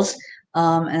 schools,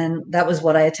 and that was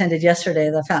what I attended yesterday.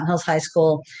 The Fountain Hills High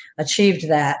School achieved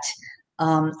that.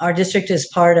 Our district is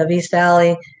part of East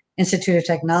Valley Institute of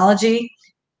Technology,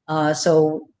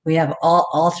 so we have all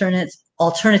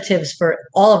alternatives for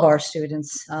all of our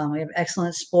students. We have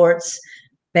excellent sports,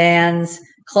 bands,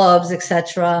 clubs,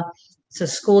 etc. It's a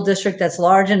school district that's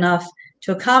large enough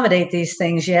to accommodate these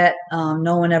things, yet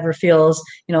no one ever feels,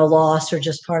 you know, lost or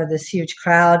just part of this huge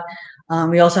crowd.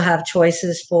 We also have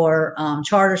choices for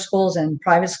charter schools and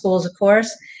private schools, of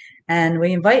course, and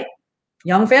we invite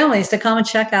young families to come and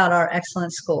check out our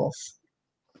excellent schools.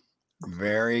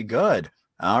 Very good.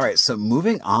 All right, so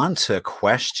moving on to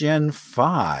question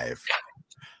 5,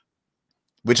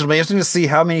 which will be interesting to see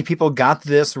how many people got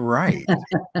this right,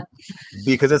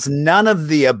 because it's none of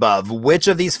the above. Which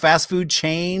of these fast food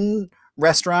chain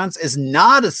restaurants is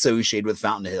not associated with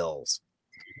Fountain Hills?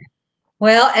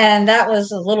 Well, and that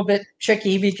was a little bit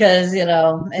tricky because, you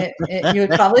know, you would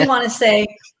probably want to say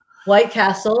White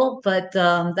Castle, but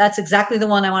that's exactly the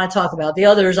one I want to talk about. The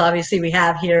others, obviously, we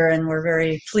have here, and we're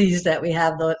very pleased that we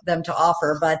have them to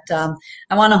offer. But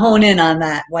I want to hone in on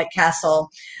that White Castle.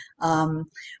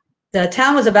 The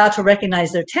town was about to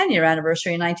recognize their 10-year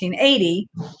anniversary in 1980,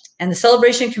 and the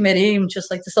celebration committee,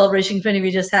 just like the celebration committee we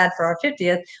just had for our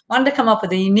 50th, wanted to come up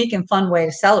with a unique and fun way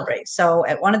to celebrate. So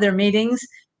at one of their meetings,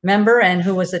 member and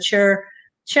who was the chair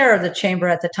of the chamber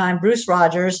at the time, Bruce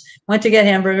Rogers, went to get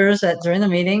hamburgers during the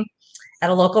meeting at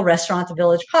a local restaurant, the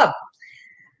Village Pub.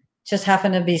 Just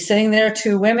happened to be sitting there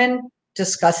 2 women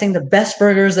discussing the best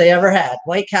burgers they ever had,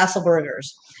 White Castle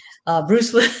burgers.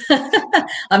 Bruce,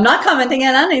 I'm not commenting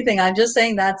on anything. I'm just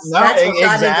saying that's what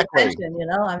got his attention. You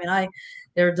know, I mean,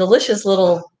 they're delicious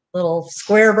little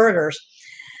square burgers.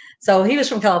 So he was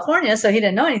from California, so he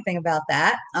didn't know anything about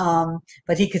that.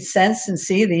 But he could sense and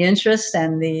see the interest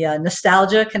and the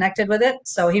nostalgia connected with it.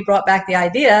 So he brought back the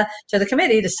idea to the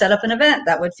committee to set up an event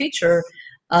that would feature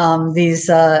these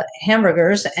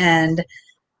hamburgers. And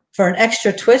for an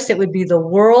extra twist, it would be the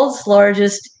world's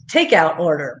largest takeout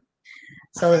order.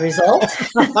 So the result,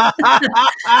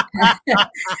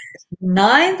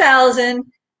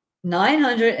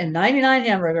 9,999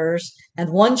 hamburgers and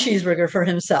 1 cheeseburger for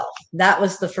himself. That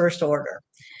was the first order.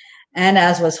 And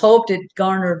as was hoped, it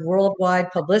garnered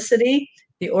worldwide publicity.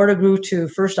 The order grew to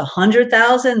first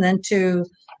 100,000, then to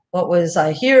what was,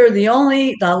 I hear, the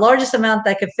largest amount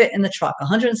that could fit in the truck,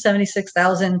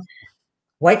 176,000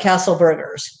 White Castle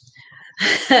burgers.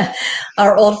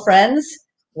 Our old friends,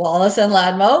 Wallace and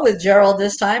Ladmo, with Gerald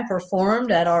this time,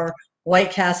 performed at our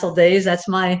White Castle days. That's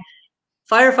my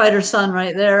firefighter son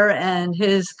right there and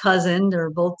his cousin. They're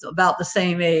both about the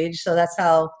same age, so that's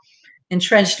how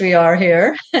entrenched we are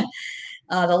here. The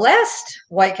last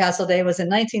White Castle day was in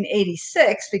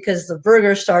 1986 because the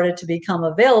burgers started to become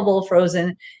available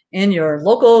frozen in your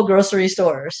local grocery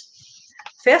stores.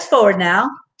 Fast forward now,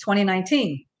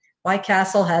 2019. White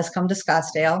Castle has come to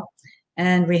Scottsdale,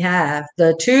 and we have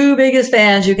the 2 biggest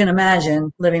fans you can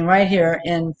imagine living right here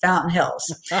in Fountain Hills.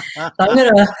 So I'm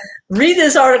going to read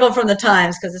this article from the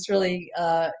Times because it's really,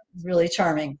 really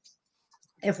charming.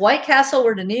 If White Castle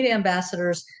were to need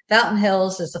ambassadors, Fountain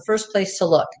Hills is the first place to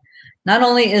look. Not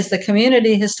only is the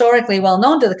community historically well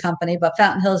known to the company, but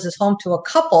Fountain Hills is home to a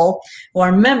couple who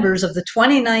are members of the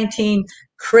 2019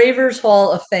 Cravers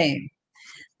Hall of Fame.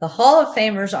 The Hall of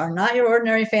Famers are not your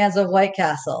ordinary fans of White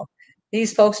Castle.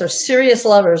 These folks are serious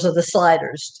lovers of the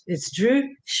sliders. It's Drew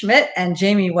Schmidt and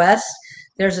Jamie West.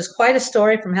 Theirs is quite a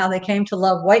story from how they came to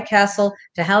love White Castle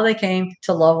to how they came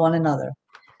to love one another.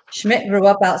 Schmidt grew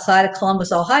up outside of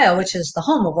Columbus, Ohio, which is the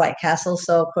home of White Castle.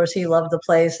 So, of course, he loved the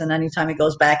place. And anytime he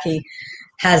goes back, he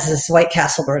has his White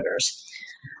Castle burgers.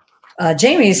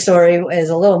 Jamie's story is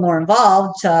a little more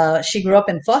involved. She grew up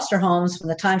in foster homes from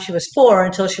the time she was 4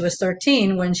 until she was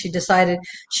 13, when she decided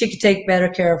she could take better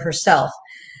care of herself.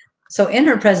 So in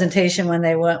her presentation, when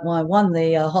they won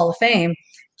the Hall of Fame,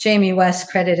 Jamie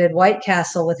West credited White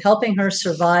Castle with helping her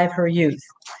survive her youth.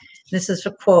 This is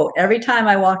a quote: "Every time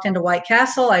I walked into White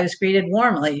Castle, I was greeted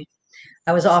warmly.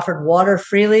 I was offered water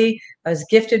freely. I was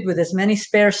gifted with as many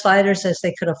spare sliders as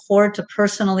they could afford to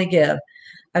personally give.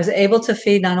 I was able to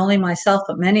feed not only myself,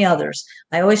 but many others.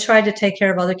 I always tried to take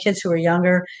care of other kids who were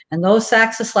younger, and those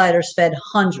sacks of sliders fed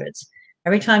hundreds.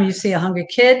 Every time you see a hungry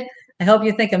kid, I hope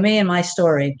you think of me and my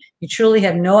story. You truly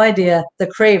have no idea the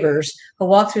cravers who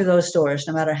walk through those doors,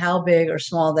 no matter how big or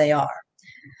small they are."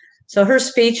 So her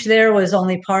speech there was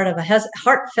only part of a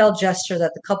heartfelt gesture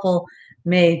that the couple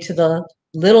made to the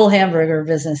little hamburger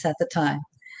business at the time.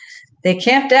 They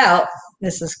camped out.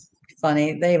 This is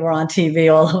funny. They were on TV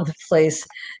all over the place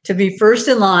to be first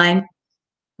in line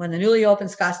when the newly opened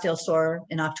Scottsdale store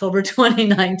in October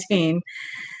 2019.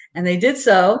 And they did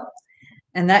so.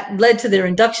 And that led to their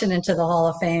induction into the Hall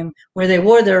of Fame, where they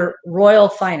wore their royal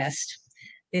finest.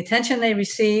 The attention they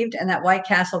received and that White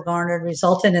Castle garnered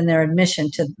resulted in their admission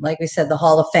to, like we said, the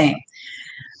Hall of Fame.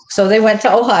 So they went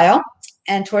to Ohio,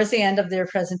 and towards the end of their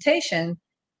presentation,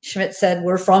 Schmidt said,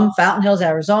 "We're from Fountain Hills,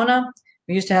 Arizona.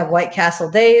 We used to have White Castle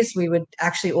days. We would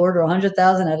actually order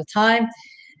 100,000 at a time.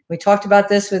 We talked about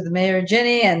this with Mayor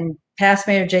Ginny and past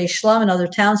Mayor Jay Schlum and other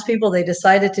townspeople. They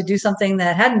decided to do something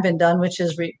that hadn't been done, which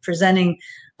is presenting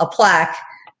a plaque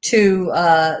to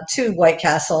White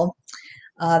Castle.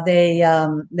 They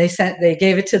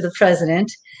gave it to the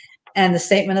president, and the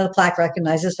statement of the plaque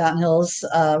recognizes Fountain Hills'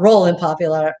 role in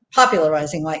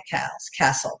popularizing White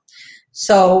Castle.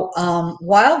 So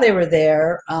while they were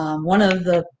there, one of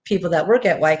the people that work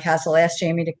at White Castle asked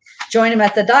Jamie to join him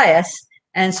at the dais.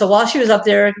 And so while she was up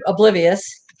there oblivious,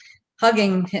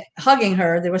 hugging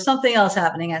her, there was something else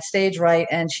happening at stage right,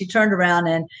 and she turned around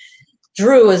and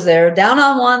Drew was there, down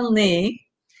on one knee,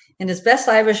 in his best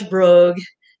Irish brogue.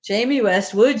 "Jamie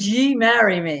West, would ye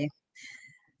marry me?"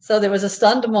 So there was a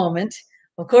stunned moment.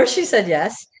 Of course she said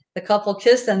yes. The couple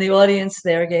kissed, and the audience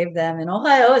there gave them in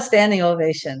Ohio a standing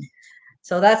ovation.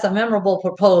 So that's a memorable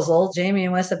proposal. Jamie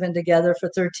and Wes have been together for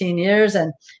 13 years,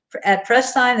 and at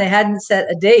press time, they hadn't set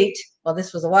a date. Well,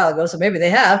 this was a while ago, so maybe they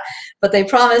have, but they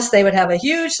promised they would have a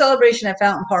huge celebration at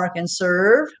Fountain Park and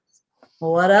serve,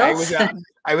 what else?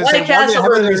 I was White Castle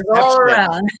burgers all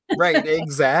around. Right,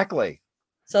 exactly.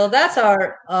 So that's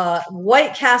our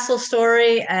White Castle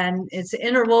story, and it's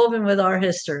interwoven with our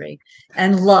history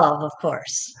and love, of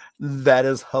course. That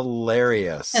is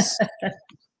hilarious.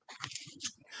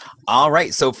 All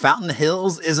right, so Fountain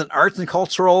Hills is an arts and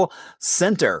cultural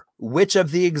center. Which of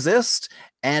the exist?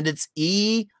 And it's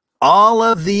E, all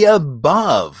of the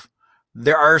above.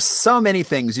 There are so many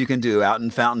things you can do out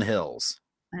in Fountain Hills.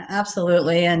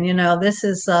 Absolutely. And, you know, this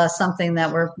is something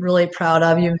that we're really proud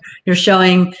of. You're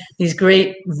showing these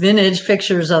great vintage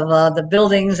pictures of the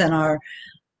buildings and our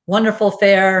wonderful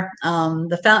fair.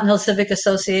 The Fountain Hills Civic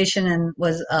Association and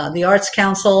was the Arts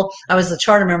Council. I was the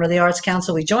charter member of the Arts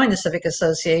Council. We joined the Civic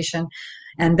Association,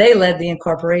 and they led the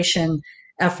incorporation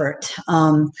effort.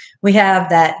 We have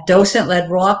that docent-led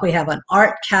walk. We have an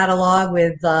art catalog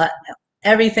with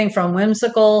everything from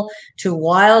whimsical to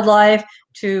wildlife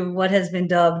to what has been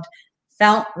dubbed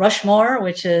Fount Rushmore,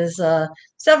 which is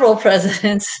several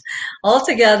presidents all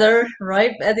together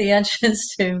right at the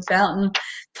entrance to Fountain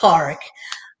Park.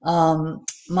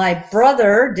 My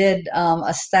brother did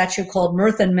a statue called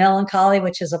Mirth and Melancholy,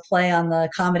 which is a play on the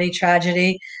comedy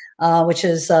tragedy, which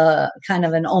is kind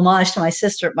of an homage to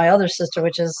my other sister,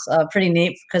 which is pretty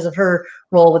neat because of her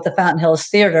role with the Fountain Hills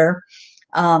Theater.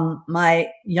 My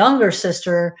younger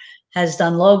sister has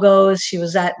done logos. She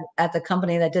was at the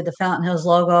company that did the Fountain Hills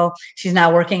logo. She's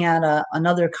now working on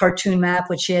another cartoon map,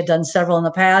 which she had done several in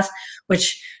the past,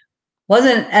 which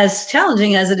wasn't as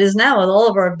challenging as it is now with all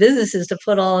of our businesses to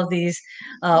put all of these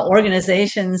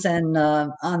organizations and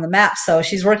on the map. So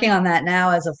she's working on that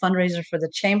now as a fundraiser for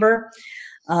the chamber.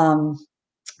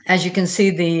 As you can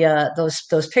see,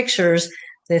 those pictures,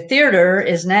 the theater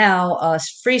is now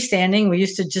freestanding. We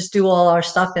used to just do all our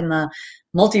stuff in the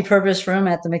multi-purpose room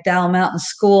at the McDowell Mountain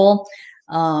School.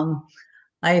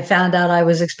 I found out I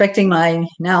was expecting my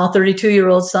now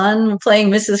 32-year-old son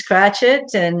playing Mrs. Cratchit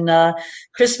and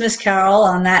Christmas Carol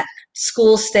on that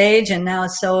school stage, and now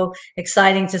it's so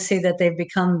exciting to see that they've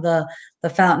become the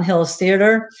Fountain Hills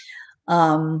Theater.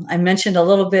 I mentioned a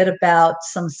little bit about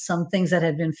some things that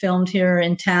had been filmed here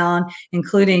in town,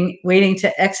 including Waiting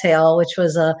to Exhale, which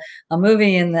was a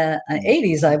movie in the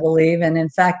 80s, I believe. And in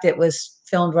fact, it was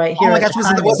filmed right Oh here my at gosh, the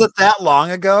was Congo. it that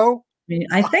long ago?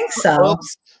 I think so.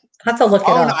 Oops. I have to look it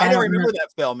Oh no, up. I I don't don't remember remember.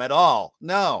 that film at all.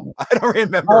 No, I don't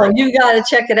remember Oh, it. you got to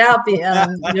check it out.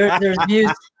 There's views,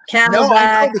 No, I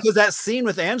Camelback. know because that scene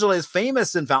with Angela is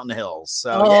famous in Fountain Hills.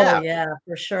 So Oh yeah. yeah,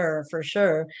 for sure, for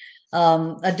sure.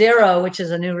 Adero, which is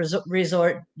a new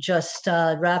resort, just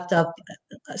wrapped up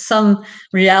some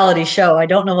reality show. I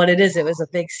don't know what it is. It was a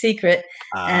big secret.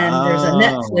 And there's a Oh.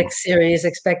 Netflix series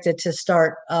expected to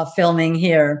start filming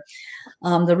here.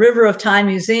 The River of Time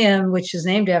Museum, which is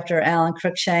named after Alan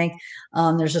Cruikshank.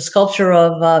 There's a sculpture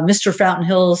of Mr. Fountain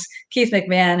Hills, Keith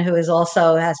McMahon, who is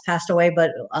also has passed away,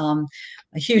 but a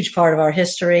huge part of our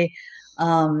history.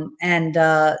 And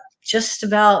just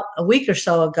about a week or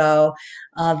so ago,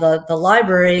 the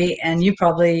library, and you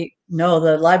probably know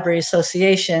the Library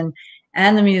Association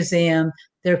and the museum,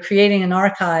 they're creating an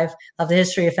archive of the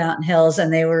history of Fountain Hills,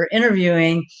 and they were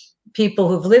interviewing people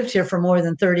who've lived here for more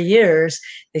than 30 years.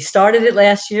 They started it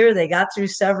last year. They got through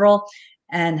several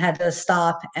and had to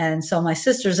stop. And so my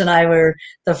sisters and I were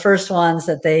the first ones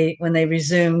that when they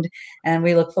resumed, and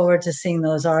we look forward to seeing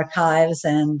those archives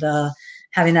and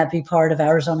having that be part of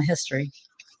Arizona history.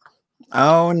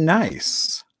 Oh,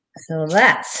 nice. So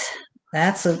that's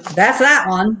that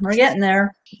one. We're getting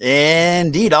there.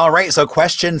 Indeed. All right. So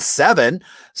question 7.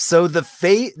 So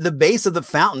the base of the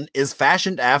fountain is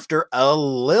fashioned after a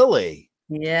lily.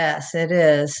 Yes, it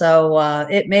is. So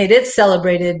it made its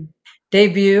celebrated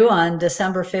debut on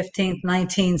December 15th,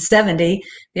 1970.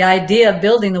 The idea of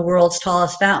building the world's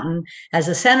tallest fountain as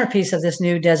a centerpiece of this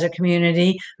new desert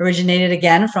community originated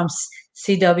again from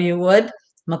C.W. Wood,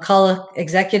 McCullough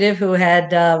executive who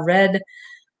had read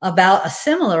about a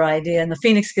similar idea in the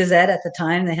Phoenix Gazette at the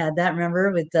time. They had that,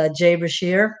 remember, with Jay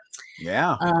Brashear.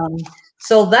 Yeah.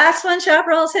 So that's when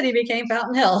Chaparral City became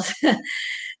Fountain Hills.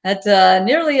 At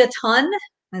nearly a ton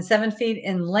and 7 feet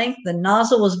in length, the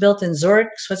nozzle was built in Zurich,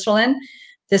 Switzerland.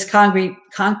 This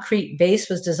concrete base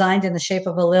was designed in the shape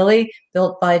of a lily,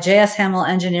 built by J.S. Hamill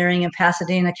Engineering in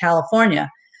Pasadena, California.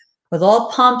 With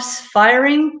all pumps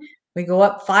firing, we go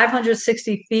up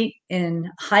 560 feet in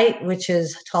height, which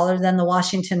is taller than the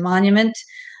Washington Monument.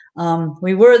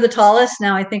 We were the tallest.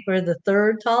 Now I think we're the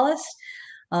 3rd tallest.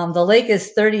 The lake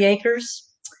is 30 acres.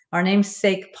 Our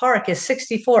namesake park is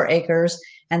 64 acres.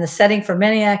 And the setting for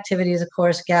many activities, of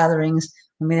course, gatherings,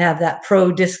 when we have that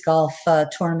pro disc golf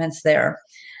tournaments there.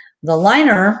 The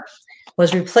liner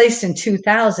was replaced in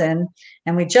 2000,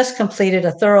 and we just completed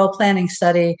a thorough planning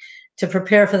study to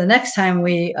prepare for the next time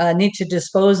we need to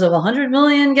dispose of 100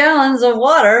 million gallons of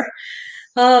water.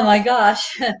 Oh my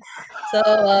gosh.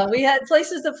 So we had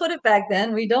places to put it back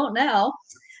then. We don't now.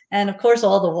 And of course,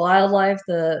 all the wildlife,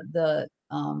 the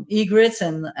egrets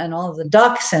and all of the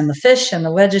ducks and the fish and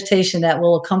the vegetation that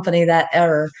will accompany that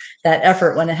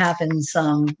effort when it happens,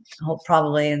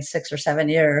 probably in 6 or 7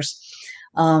 years.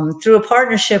 Through a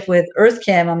partnership with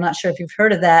EarthCam, I'm not sure if you've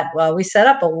heard of that. We set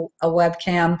up a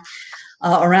webcam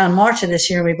around March of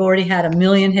this year. We've already had 1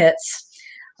 million hits,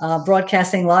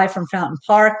 broadcasting live from Fountain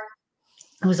Park.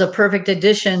 It was a perfect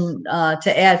addition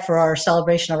to add for our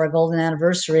celebration of our golden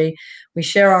anniversary. We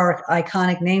share our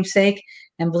iconic namesake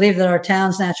and believe that our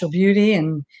town's natural beauty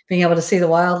and being able to see the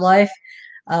wildlife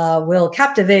will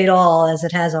captivate all as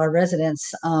it has our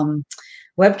residents.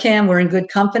 Webcam, we're in good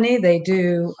company. They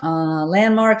do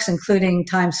landmarks, including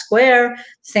Times Square,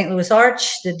 St. Louis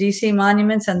Arch, the DC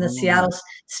monuments, and the Seattle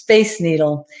Space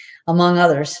Needle, among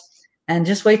others. And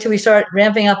just wait till we start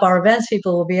ramping up our events.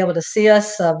 People will be able to see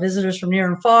us, visitors from near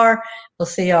and far. We'll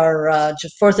see our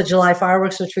 4th of July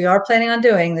fireworks, which we are planning on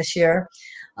doing this year.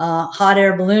 Hot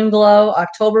air balloon glow,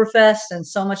 Oktoberfest, and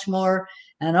so much more.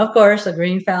 And of course, a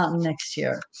green fountain next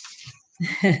year.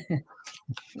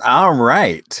 All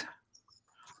right.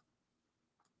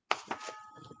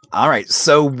 All right.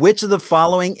 So which of the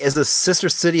following is a sister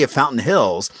city of Fountain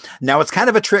Hills? Now, it's kind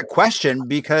of a trick question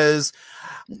because,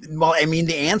 well, I mean,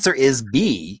 the answer is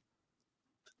B,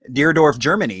 Deerdorf,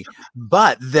 Germany,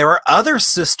 but there are other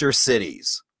sister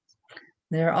cities.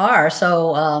 There are.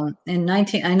 So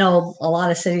I know a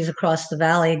lot of cities across the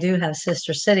valley do have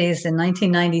sister cities. In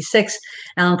 1996,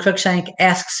 Alan Cruikshank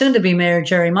asked soon-to-be Mayor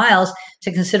Jerry Miles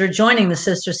to consider joining the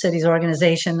Sister Cities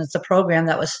organization. It's a program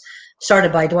that was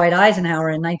started by Dwight Eisenhower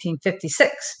in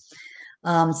 1956.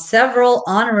 Several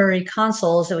honorary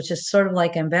consuls, which is sort of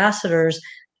like ambassadors,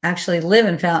 actually live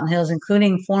in Fountain Hills,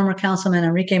 including former Councilman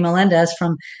Enrique Melendez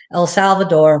from El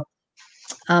Salvador.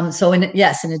 In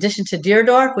addition to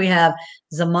Deerdorf, we have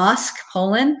Zamość,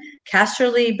 Poland,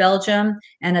 Casterly, Belgium,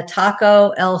 and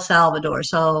Ataco, El Salvador.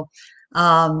 So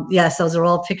yes, those are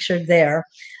all pictured there.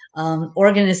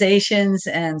 Organizations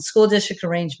and school district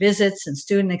arrange visits and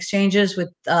student exchanges with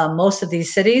most of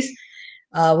these cities.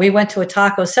 We went to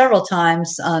Ataco several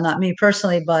times, not me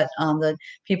personally, but the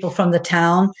people from the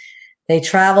town. They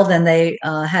traveled and they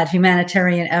had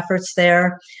humanitarian efforts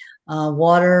there,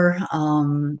 water,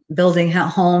 building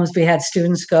homes. We had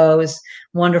students go. It was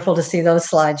wonderful to see those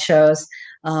slideshows.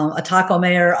 Ataco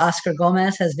Mayor Oscar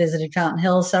Gomez has visited Fountain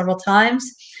Hills several times.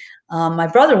 My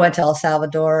brother went to El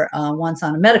Salvador once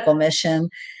on a medical mission,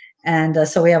 and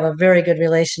so we have a very good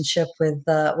relationship with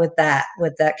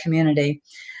that community.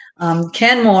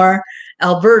 Canmore,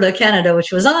 Alberta, Canada,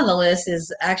 which was on the list,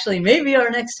 is actually maybe our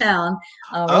next town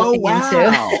we're looking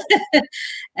into.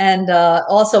 And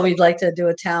also, we'd like to do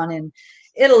a town in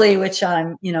Italy, which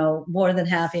I'm, more than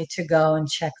happy to go and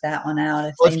check that one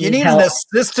out. If you need an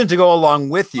assistant to go along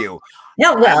with you,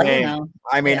 yeah, well,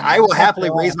 I will happily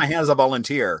raise my hand as a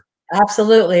volunteer.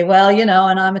 Absolutely. Well,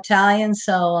 and I'm Italian,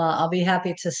 so I'll be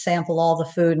happy to sample all the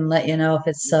food and let you know if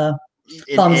it's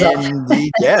thumbs up.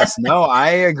 Yes, no, I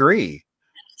agree.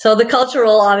 So the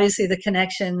cultural, obviously, the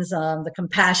connections, the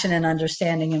compassion and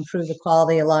understanding improve the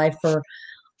quality of life for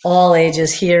all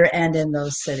ages here and in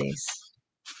those cities.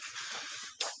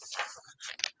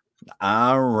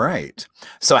 All right.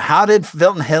 So how did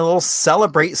Fountain Hills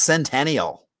celebrate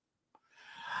Centennial?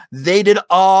 They did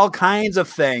all kinds of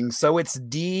things. So it's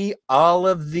D, all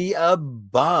of the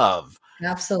above.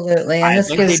 Absolutely. And I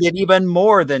think they did even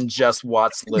more than just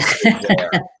what's listed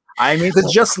there. I mean, to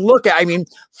just look at,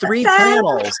 3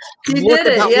 panels. Look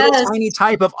at that little tiny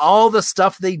type of all the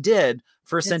stuff they did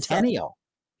for Centennial.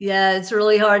 Yeah, it's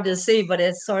really hard to see, but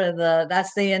it's sort of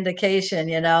that's the indication,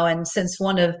 and since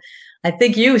I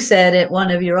think you said at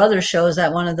one of your other shows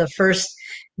that one of the first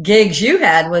gigs you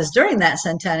had was during that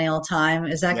Centennial time.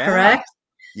 Is that correct?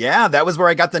 Yeah, that was where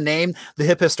I got the name. The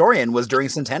Hip Historian was during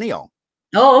Centennial.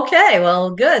 Oh, okay.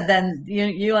 Well, good. Then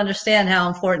you understand how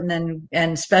important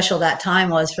and special that time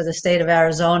was for the state of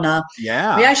Arizona.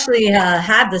 Yeah. We actually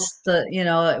had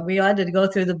we had to go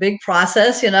through the big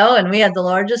process, and we had the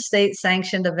largest state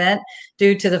sanctioned event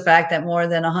due to the fact that more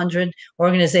than 100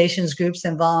 organizations, groups,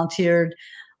 and volunteers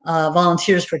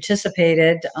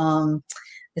participated.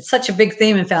 It's such a big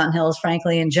theme in Fountain Hills,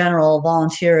 frankly, in general,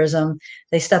 volunteerism.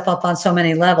 They step up on so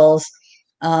many levels.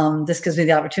 This gives me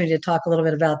the opportunity to talk a little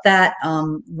bit about that.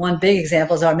 One big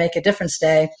example is our Make a Difference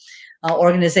Day.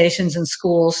 Organizations and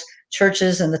schools,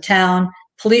 churches and the town,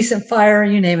 police and fire,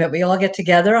 you name it. We all get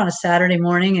together on a Saturday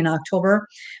morning in October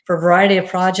for a variety of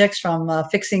projects, from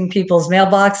fixing people's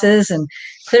mailboxes and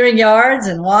clearing yards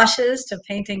and washes to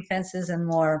painting fences and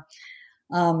more.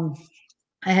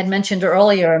 I had mentioned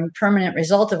earlier, a permanent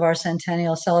result of our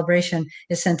Centennial celebration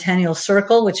is Centennial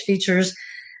Circle, which features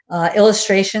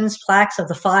illustrations, plaques of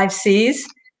the 5 C's,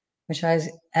 which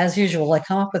as usual, I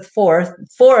come up with 4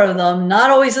 of them, not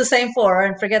always the same 4,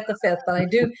 and forget the 5th, but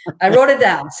I wrote it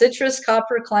down: citrus,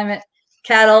 copper, climate,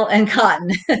 cattle, and cotton.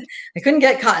 I couldn't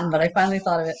get cotton, but I finally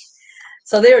thought of it.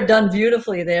 So they are done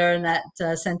beautifully there in that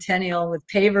Centennial with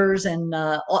pavers, and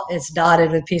it's dotted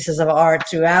with pieces of art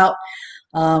throughout.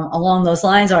 Along those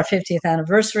lines, our 50th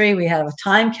anniversary, we have a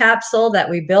time capsule that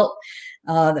we built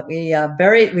that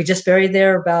we just buried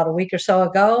there about a week or so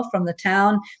ago from the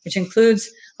town, which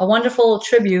includes a wonderful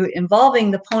tribute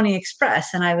involving the Pony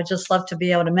Express. And I would just love to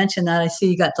be able to mention that. I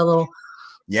see you got the little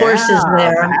horses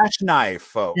there, hash knife,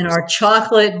 folks, and our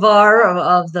chocolate bar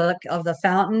of the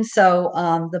fountain. So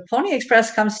the Pony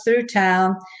Express comes through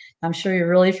town. I'm sure you're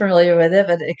really familiar with it,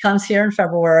 but it comes here in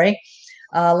February.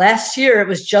 Last year, it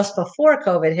was just before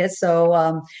COVID hit, so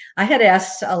I had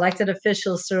asked elected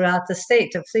officials throughout the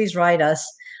state to please write us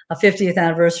a 50th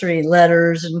anniversary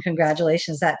letters and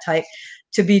congratulations, that type,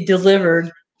 to be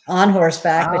delivered on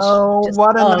horseback.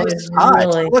 What a nice touch.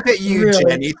 Really, look at you, really,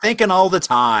 Jenny, thinking all the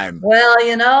time. Well,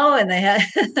 and they had,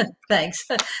 thanks,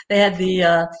 they had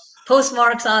the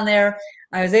postmarks on there.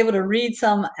 I was able to read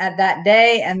some at that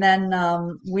day, and then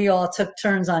we all took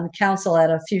turns on council at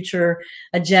a future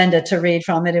agenda to read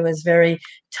from it. It was very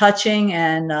touching,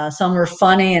 and some were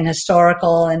funny and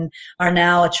historical, and are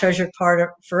now a treasured part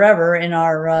forever in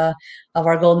our of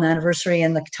our golden anniversary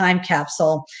in the time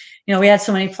capsule. We had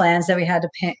so many plans that we had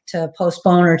to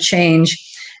postpone or change,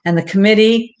 and the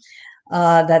committee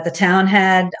that the town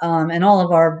had and all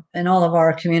of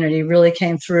our community really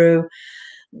came through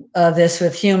this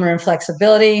with humor and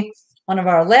flexibility. one of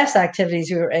our last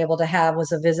activities we were able to have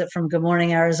was a visit from Good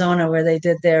Morning Arizona, where they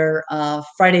did their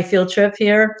Friday field trip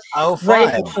here Oh,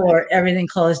 right fun. before everything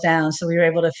closed down. So we were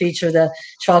able to feature the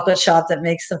chocolate shop that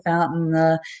makes the fountain,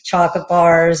 the chocolate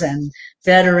bars, and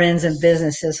veterans and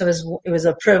businesses. So it was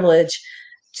a privilege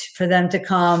for them to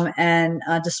come, and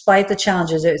despite the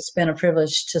challenges, it's been a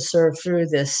privilege to serve through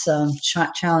this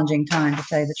challenging time, to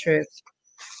tell you the truth.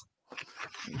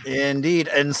 Indeed.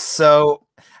 And so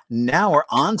now we're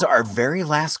on to our very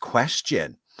last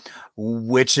question,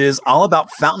 which is all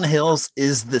about Fountain Hills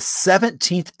is the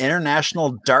 17th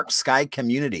International Dark Sky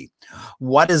Community.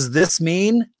 What does this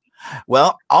mean?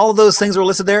 Well, all of those things were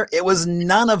listed there. It was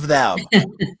none of them.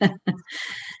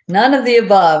 None of the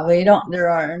above. There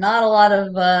are not a lot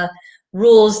of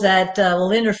rules that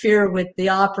will interfere with the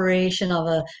operation of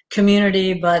a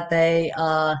community, but they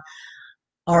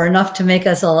are enough to make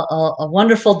us a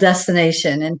wonderful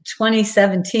destination. In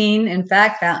 2017, in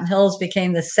fact, Fountain Hills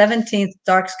became the 17th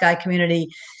dark sky community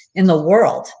in the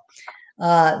world,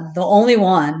 the only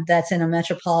one that's in a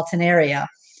metropolitan area.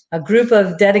 A group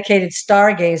of dedicated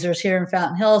stargazers here in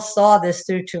Fountain Hills saw this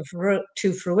through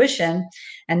to fruition,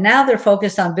 and now they're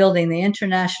focused on building the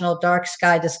International Dark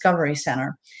Sky Discovery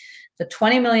Center. The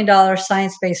 $20 million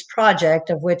science-based project,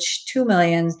 of which $2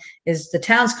 million is the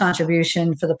town's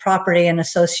contribution for the property and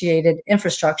associated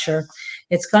infrastructure.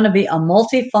 It's going to be a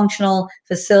multifunctional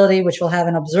facility which will have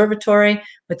an observatory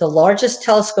with the largest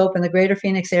telescope in the greater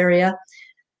Phoenix area,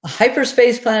 a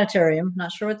hyperspace planetarium,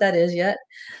 not sure what that is yet,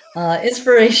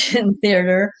 inspiration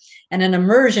theater, and an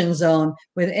immersion zone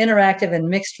with interactive and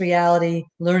mixed reality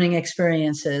learning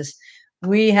experiences.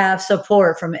 We have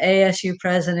support from ASU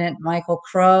President Michael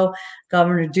Crow,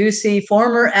 Governor Ducey,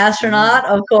 former astronaut,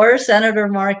 of course, Senator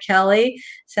Mark Kelly,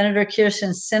 Senator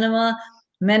Kirsten Sinema,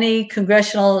 many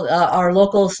our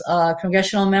local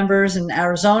congressional members in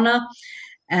Arizona,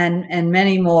 and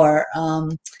many more.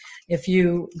 If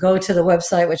you go to the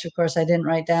website, which of course I didn't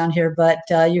write down here, but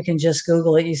you can just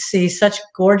Google it. You see such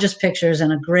gorgeous pictures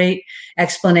and a great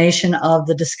explanation of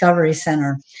the Discovery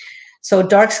Center. So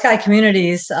dark sky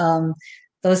communities,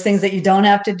 those things that you don't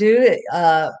have to do,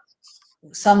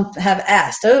 some have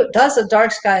asked, does the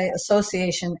Dark Sky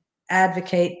Association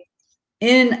advocate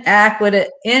inadequate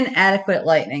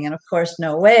lighting? And of course,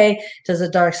 no way does the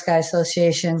Dark Sky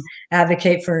Association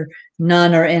advocate for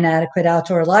none or inadequate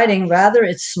outdoor lighting. Rather,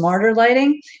 it's smarter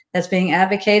lighting that's being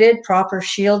advocated, proper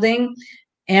shielding,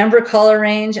 amber color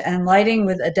range, and lighting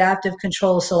with adaptive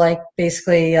controls. So like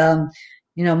basically,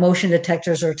 motion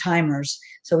detectors or timers.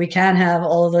 So we can have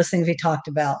all of those things we talked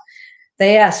about.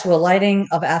 They asked, will lighting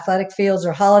of athletic fields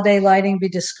or holiday lighting be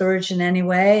discouraged in any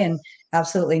way? And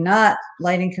absolutely not.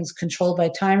 Lighting is controlled by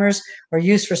timers or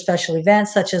used for special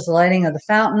events, such as the lighting of the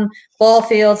fountain, ball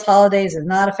fields, holidays is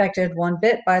not affected one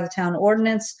bit by the town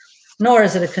ordinance, nor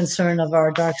is it a concern of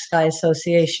our Dark Sky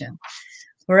Association.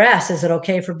 We're asked, is it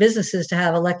okay for businesses to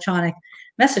have electronic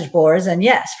message boards? And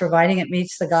yes, providing it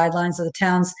meets the guidelines of the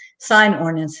town's sign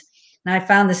ordinance. And I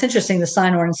found this interesting. The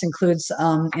sign ordinance includes,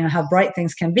 how bright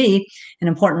things can be. An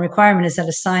important requirement is that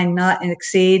a sign not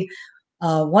exceed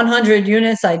 100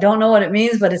 units. I don't know what it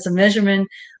means, but it's a measurement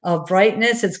of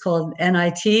brightness. It's called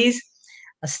NITs.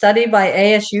 A study by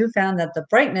ASU found that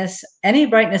any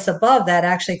brightness above that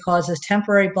actually causes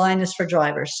temporary blindness for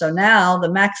drivers. So now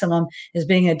the maximum is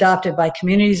being adopted by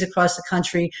communities across the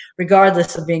country,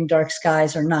 regardless of being dark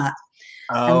skies or not.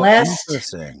 Oh,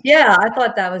 interesting. Yeah, I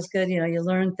thought that was good. You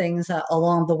learn things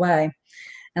along the way.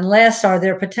 And last, are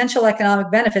there potential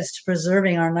economic benefits to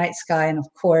preserving our night sky? And of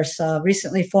course,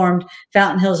 recently formed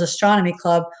Fountain Hills Astronomy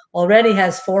Club already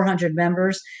has 400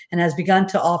 members and has begun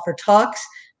to offer talks,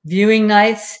 viewing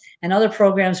nights, and other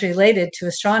programs related to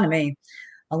astronomy.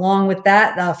 Along with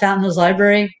that, Fountain Hills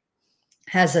Library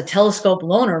has a telescope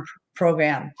loaner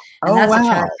program. And that's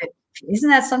attractive.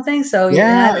 Isn't that something? So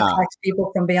that attracts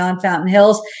people from beyond Fountain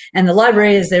Hills. And the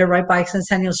library is there right by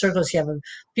Centennial Circle. So you have a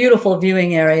beautiful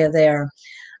viewing area there.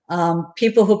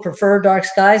 People who prefer dark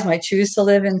skies might choose to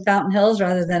live in Fountain Hills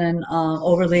rather than an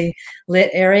overly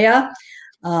lit area.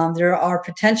 There are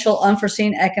potential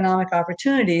unforeseen economic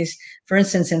opportunities. For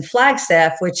instance, in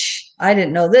Flagstaff, which I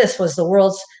didn't know this was the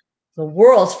world's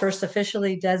first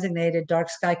officially designated dark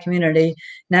sky community,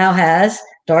 now has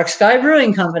Dark Sky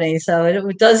Brewing Company. So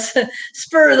it does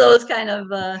spur those kind of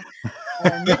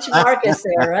niche markets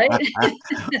there, right?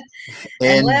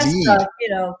 And last,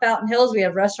 Fountain Hills, we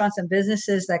have restaurants and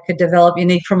businesses that could develop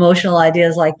unique promotional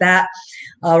ideas like that.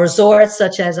 Resorts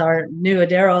such as our new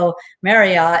Adero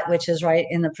Marriott, which is right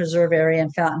in the preserve area in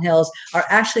Fountain Hills, are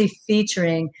actually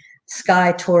featuring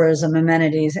sky tourism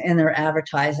amenities in their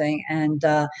advertising. And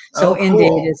so Oh, indeed,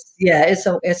 cool.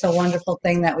 it's a wonderful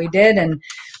thing that we did, and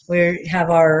we have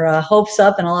our hopes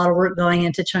up and a lot of work going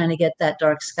into trying to get that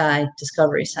dark sky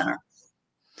discovery center.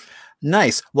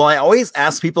 Nice. Well, I always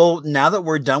ask people, now that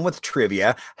we're done with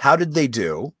trivia, how did they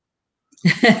do?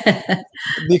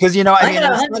 Because, you know, I mean,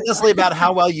 it's not necessarily about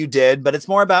how well you did, but it's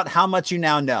more about how much you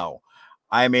now know.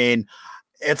 I mean,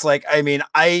 it's like, I mean,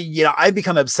 I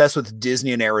become obsessed with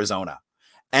Disney in Arizona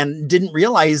and didn't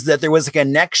realize that there was a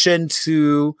connection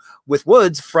with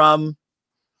Woods from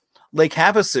Lake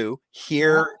Havasu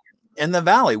here in the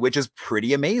valley, which is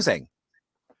pretty amazing.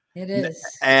 It is.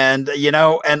 And, you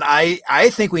know, and I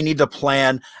think we need to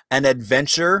plan an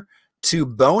adventure to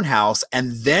Bonehouse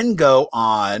and then go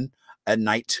on a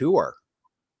night tour.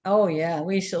 Oh yeah,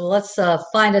 we should. Let's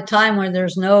find a time where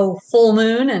there's no full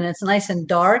moon and it's nice and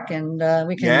dark, and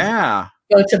we can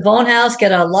go to Bonehouse,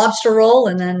 get a lobster roll,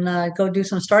 and then go do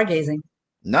some stargazing.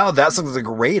 No, that sounds like a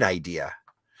great idea.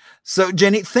 So,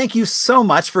 Jenny, thank you so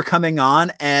much for coming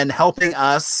on and helping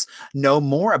us know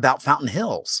more about Fountain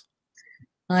Hills.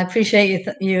 I appreciate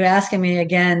you asking me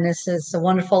again. This is a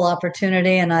wonderful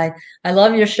opportunity, and I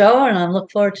love your show, and I look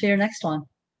forward to your next one.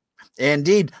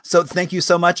 Indeed. So thank you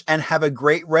so much and have a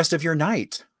great rest of your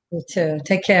night. You too.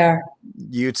 Take care.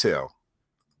 You too.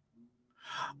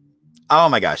 Oh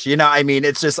my gosh. You know, I mean,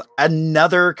 it's just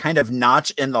another kind of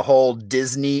notch in the whole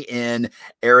Disney in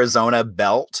Arizona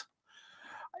belt.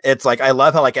 It's like, I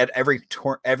love how like at every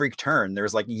turn,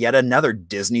 there's like yet another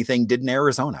Disney thing did in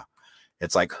Arizona.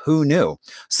 It's like, who knew?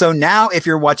 So now if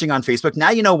you're watching on Facebook,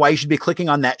 now you know why you should be clicking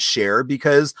on that share,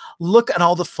 because look at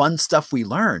all the fun stuff we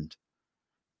learned.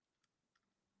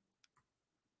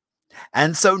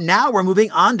 And so now we're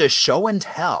moving on to show and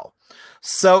tell.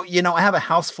 So, you know, I have a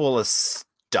house full of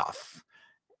stuff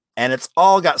and it's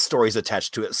all got stories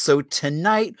attached to it. So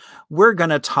tonight we're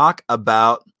going to talk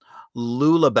about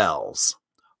Lulabelle's.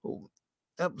 Oh,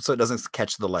 so it doesn't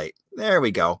catch the light. There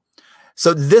we go.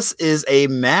 So this is a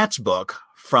matchbook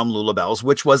from Lulabelle's,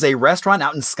 which was a restaurant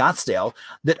out in Scottsdale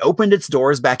that opened its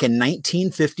doors back in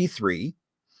 1953.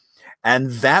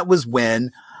 And that was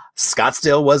when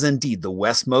Scottsdale was indeed the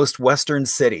westmost western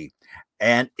city.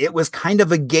 And it was kind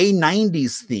of a gay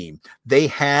 90s theme. They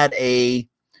had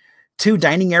two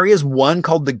dining areas, one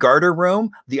called the Garter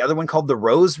Room, the other one called the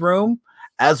Rose Room,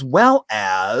 as well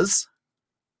as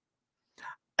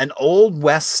an Old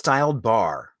West styled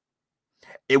bar.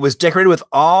 It was decorated with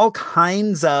all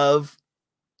kinds of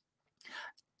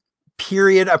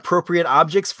period appropriate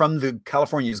objects from the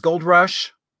California's Gold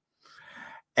Rush.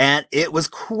 And it was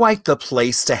quite the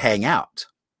place to hang out.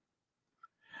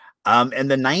 In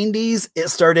the 90s, it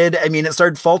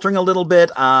started faltering a little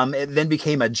bit. It then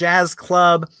became a jazz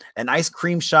club. An ice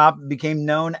cream shop became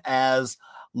known as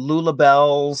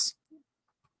Lulabelle's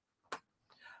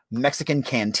Mexican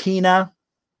Cantina.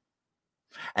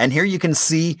 And here you can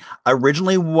see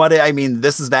originally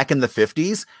this is back in the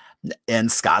 50s in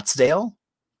Scottsdale,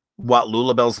 what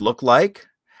Lulabelle's looked like.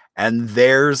 And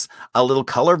there's a little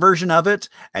color version of it.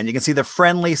 And you can see the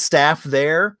friendly staff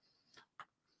there.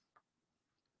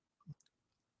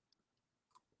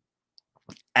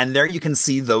 And there you can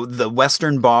see the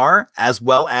Western bar as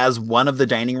well as one of the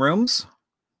dining rooms.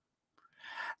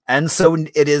 And so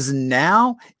it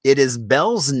is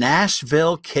Belle's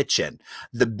Nashville Kitchen.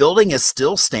 The building is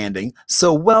still standing,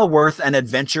 so well worth an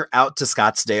adventure out to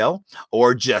Scottsdale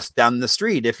or just down the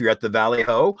street if you're at the Valley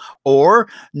Ho or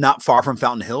not far from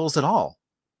Fountain Hills at all.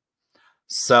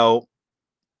 So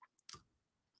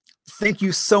thank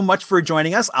you so much for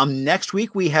joining us. Next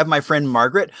week, we have my friend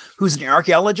Margaret, who's an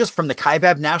archaeologist from the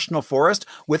Kaibab National Forest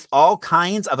with all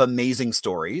kinds of amazing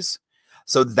stories.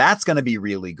 So that's going to be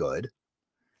really good.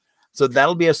 So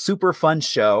that'll be a super fun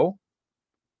show.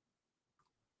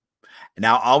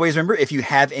 Now, always remember, if you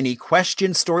have any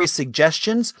questions, stories,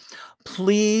 suggestions,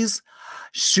 please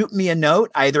shoot me a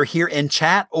note either here in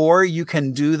chat, or you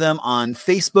can do them on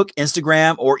Facebook,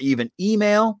 Instagram, or even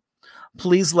email.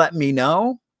 Please let me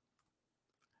know.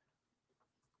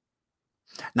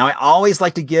 Now, I always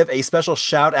like to give a special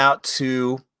shout out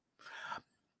to,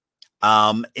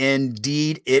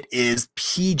 indeed, it is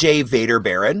PJ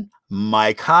Vaderbaron,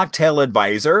 my cocktail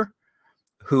advisor,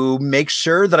 who makes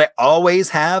sure that I always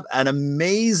have an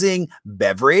amazing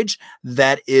beverage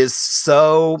that is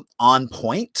so on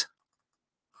point.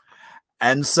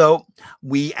 And so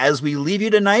as we leave you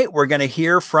tonight, we're going to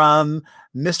hear from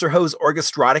Mr. Ho's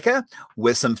Orchestratica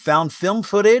with some found film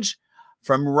footage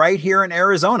from right here in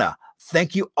Arizona.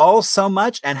 Thank you all so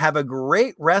much and have a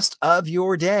great rest of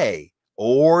your day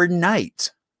or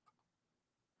night.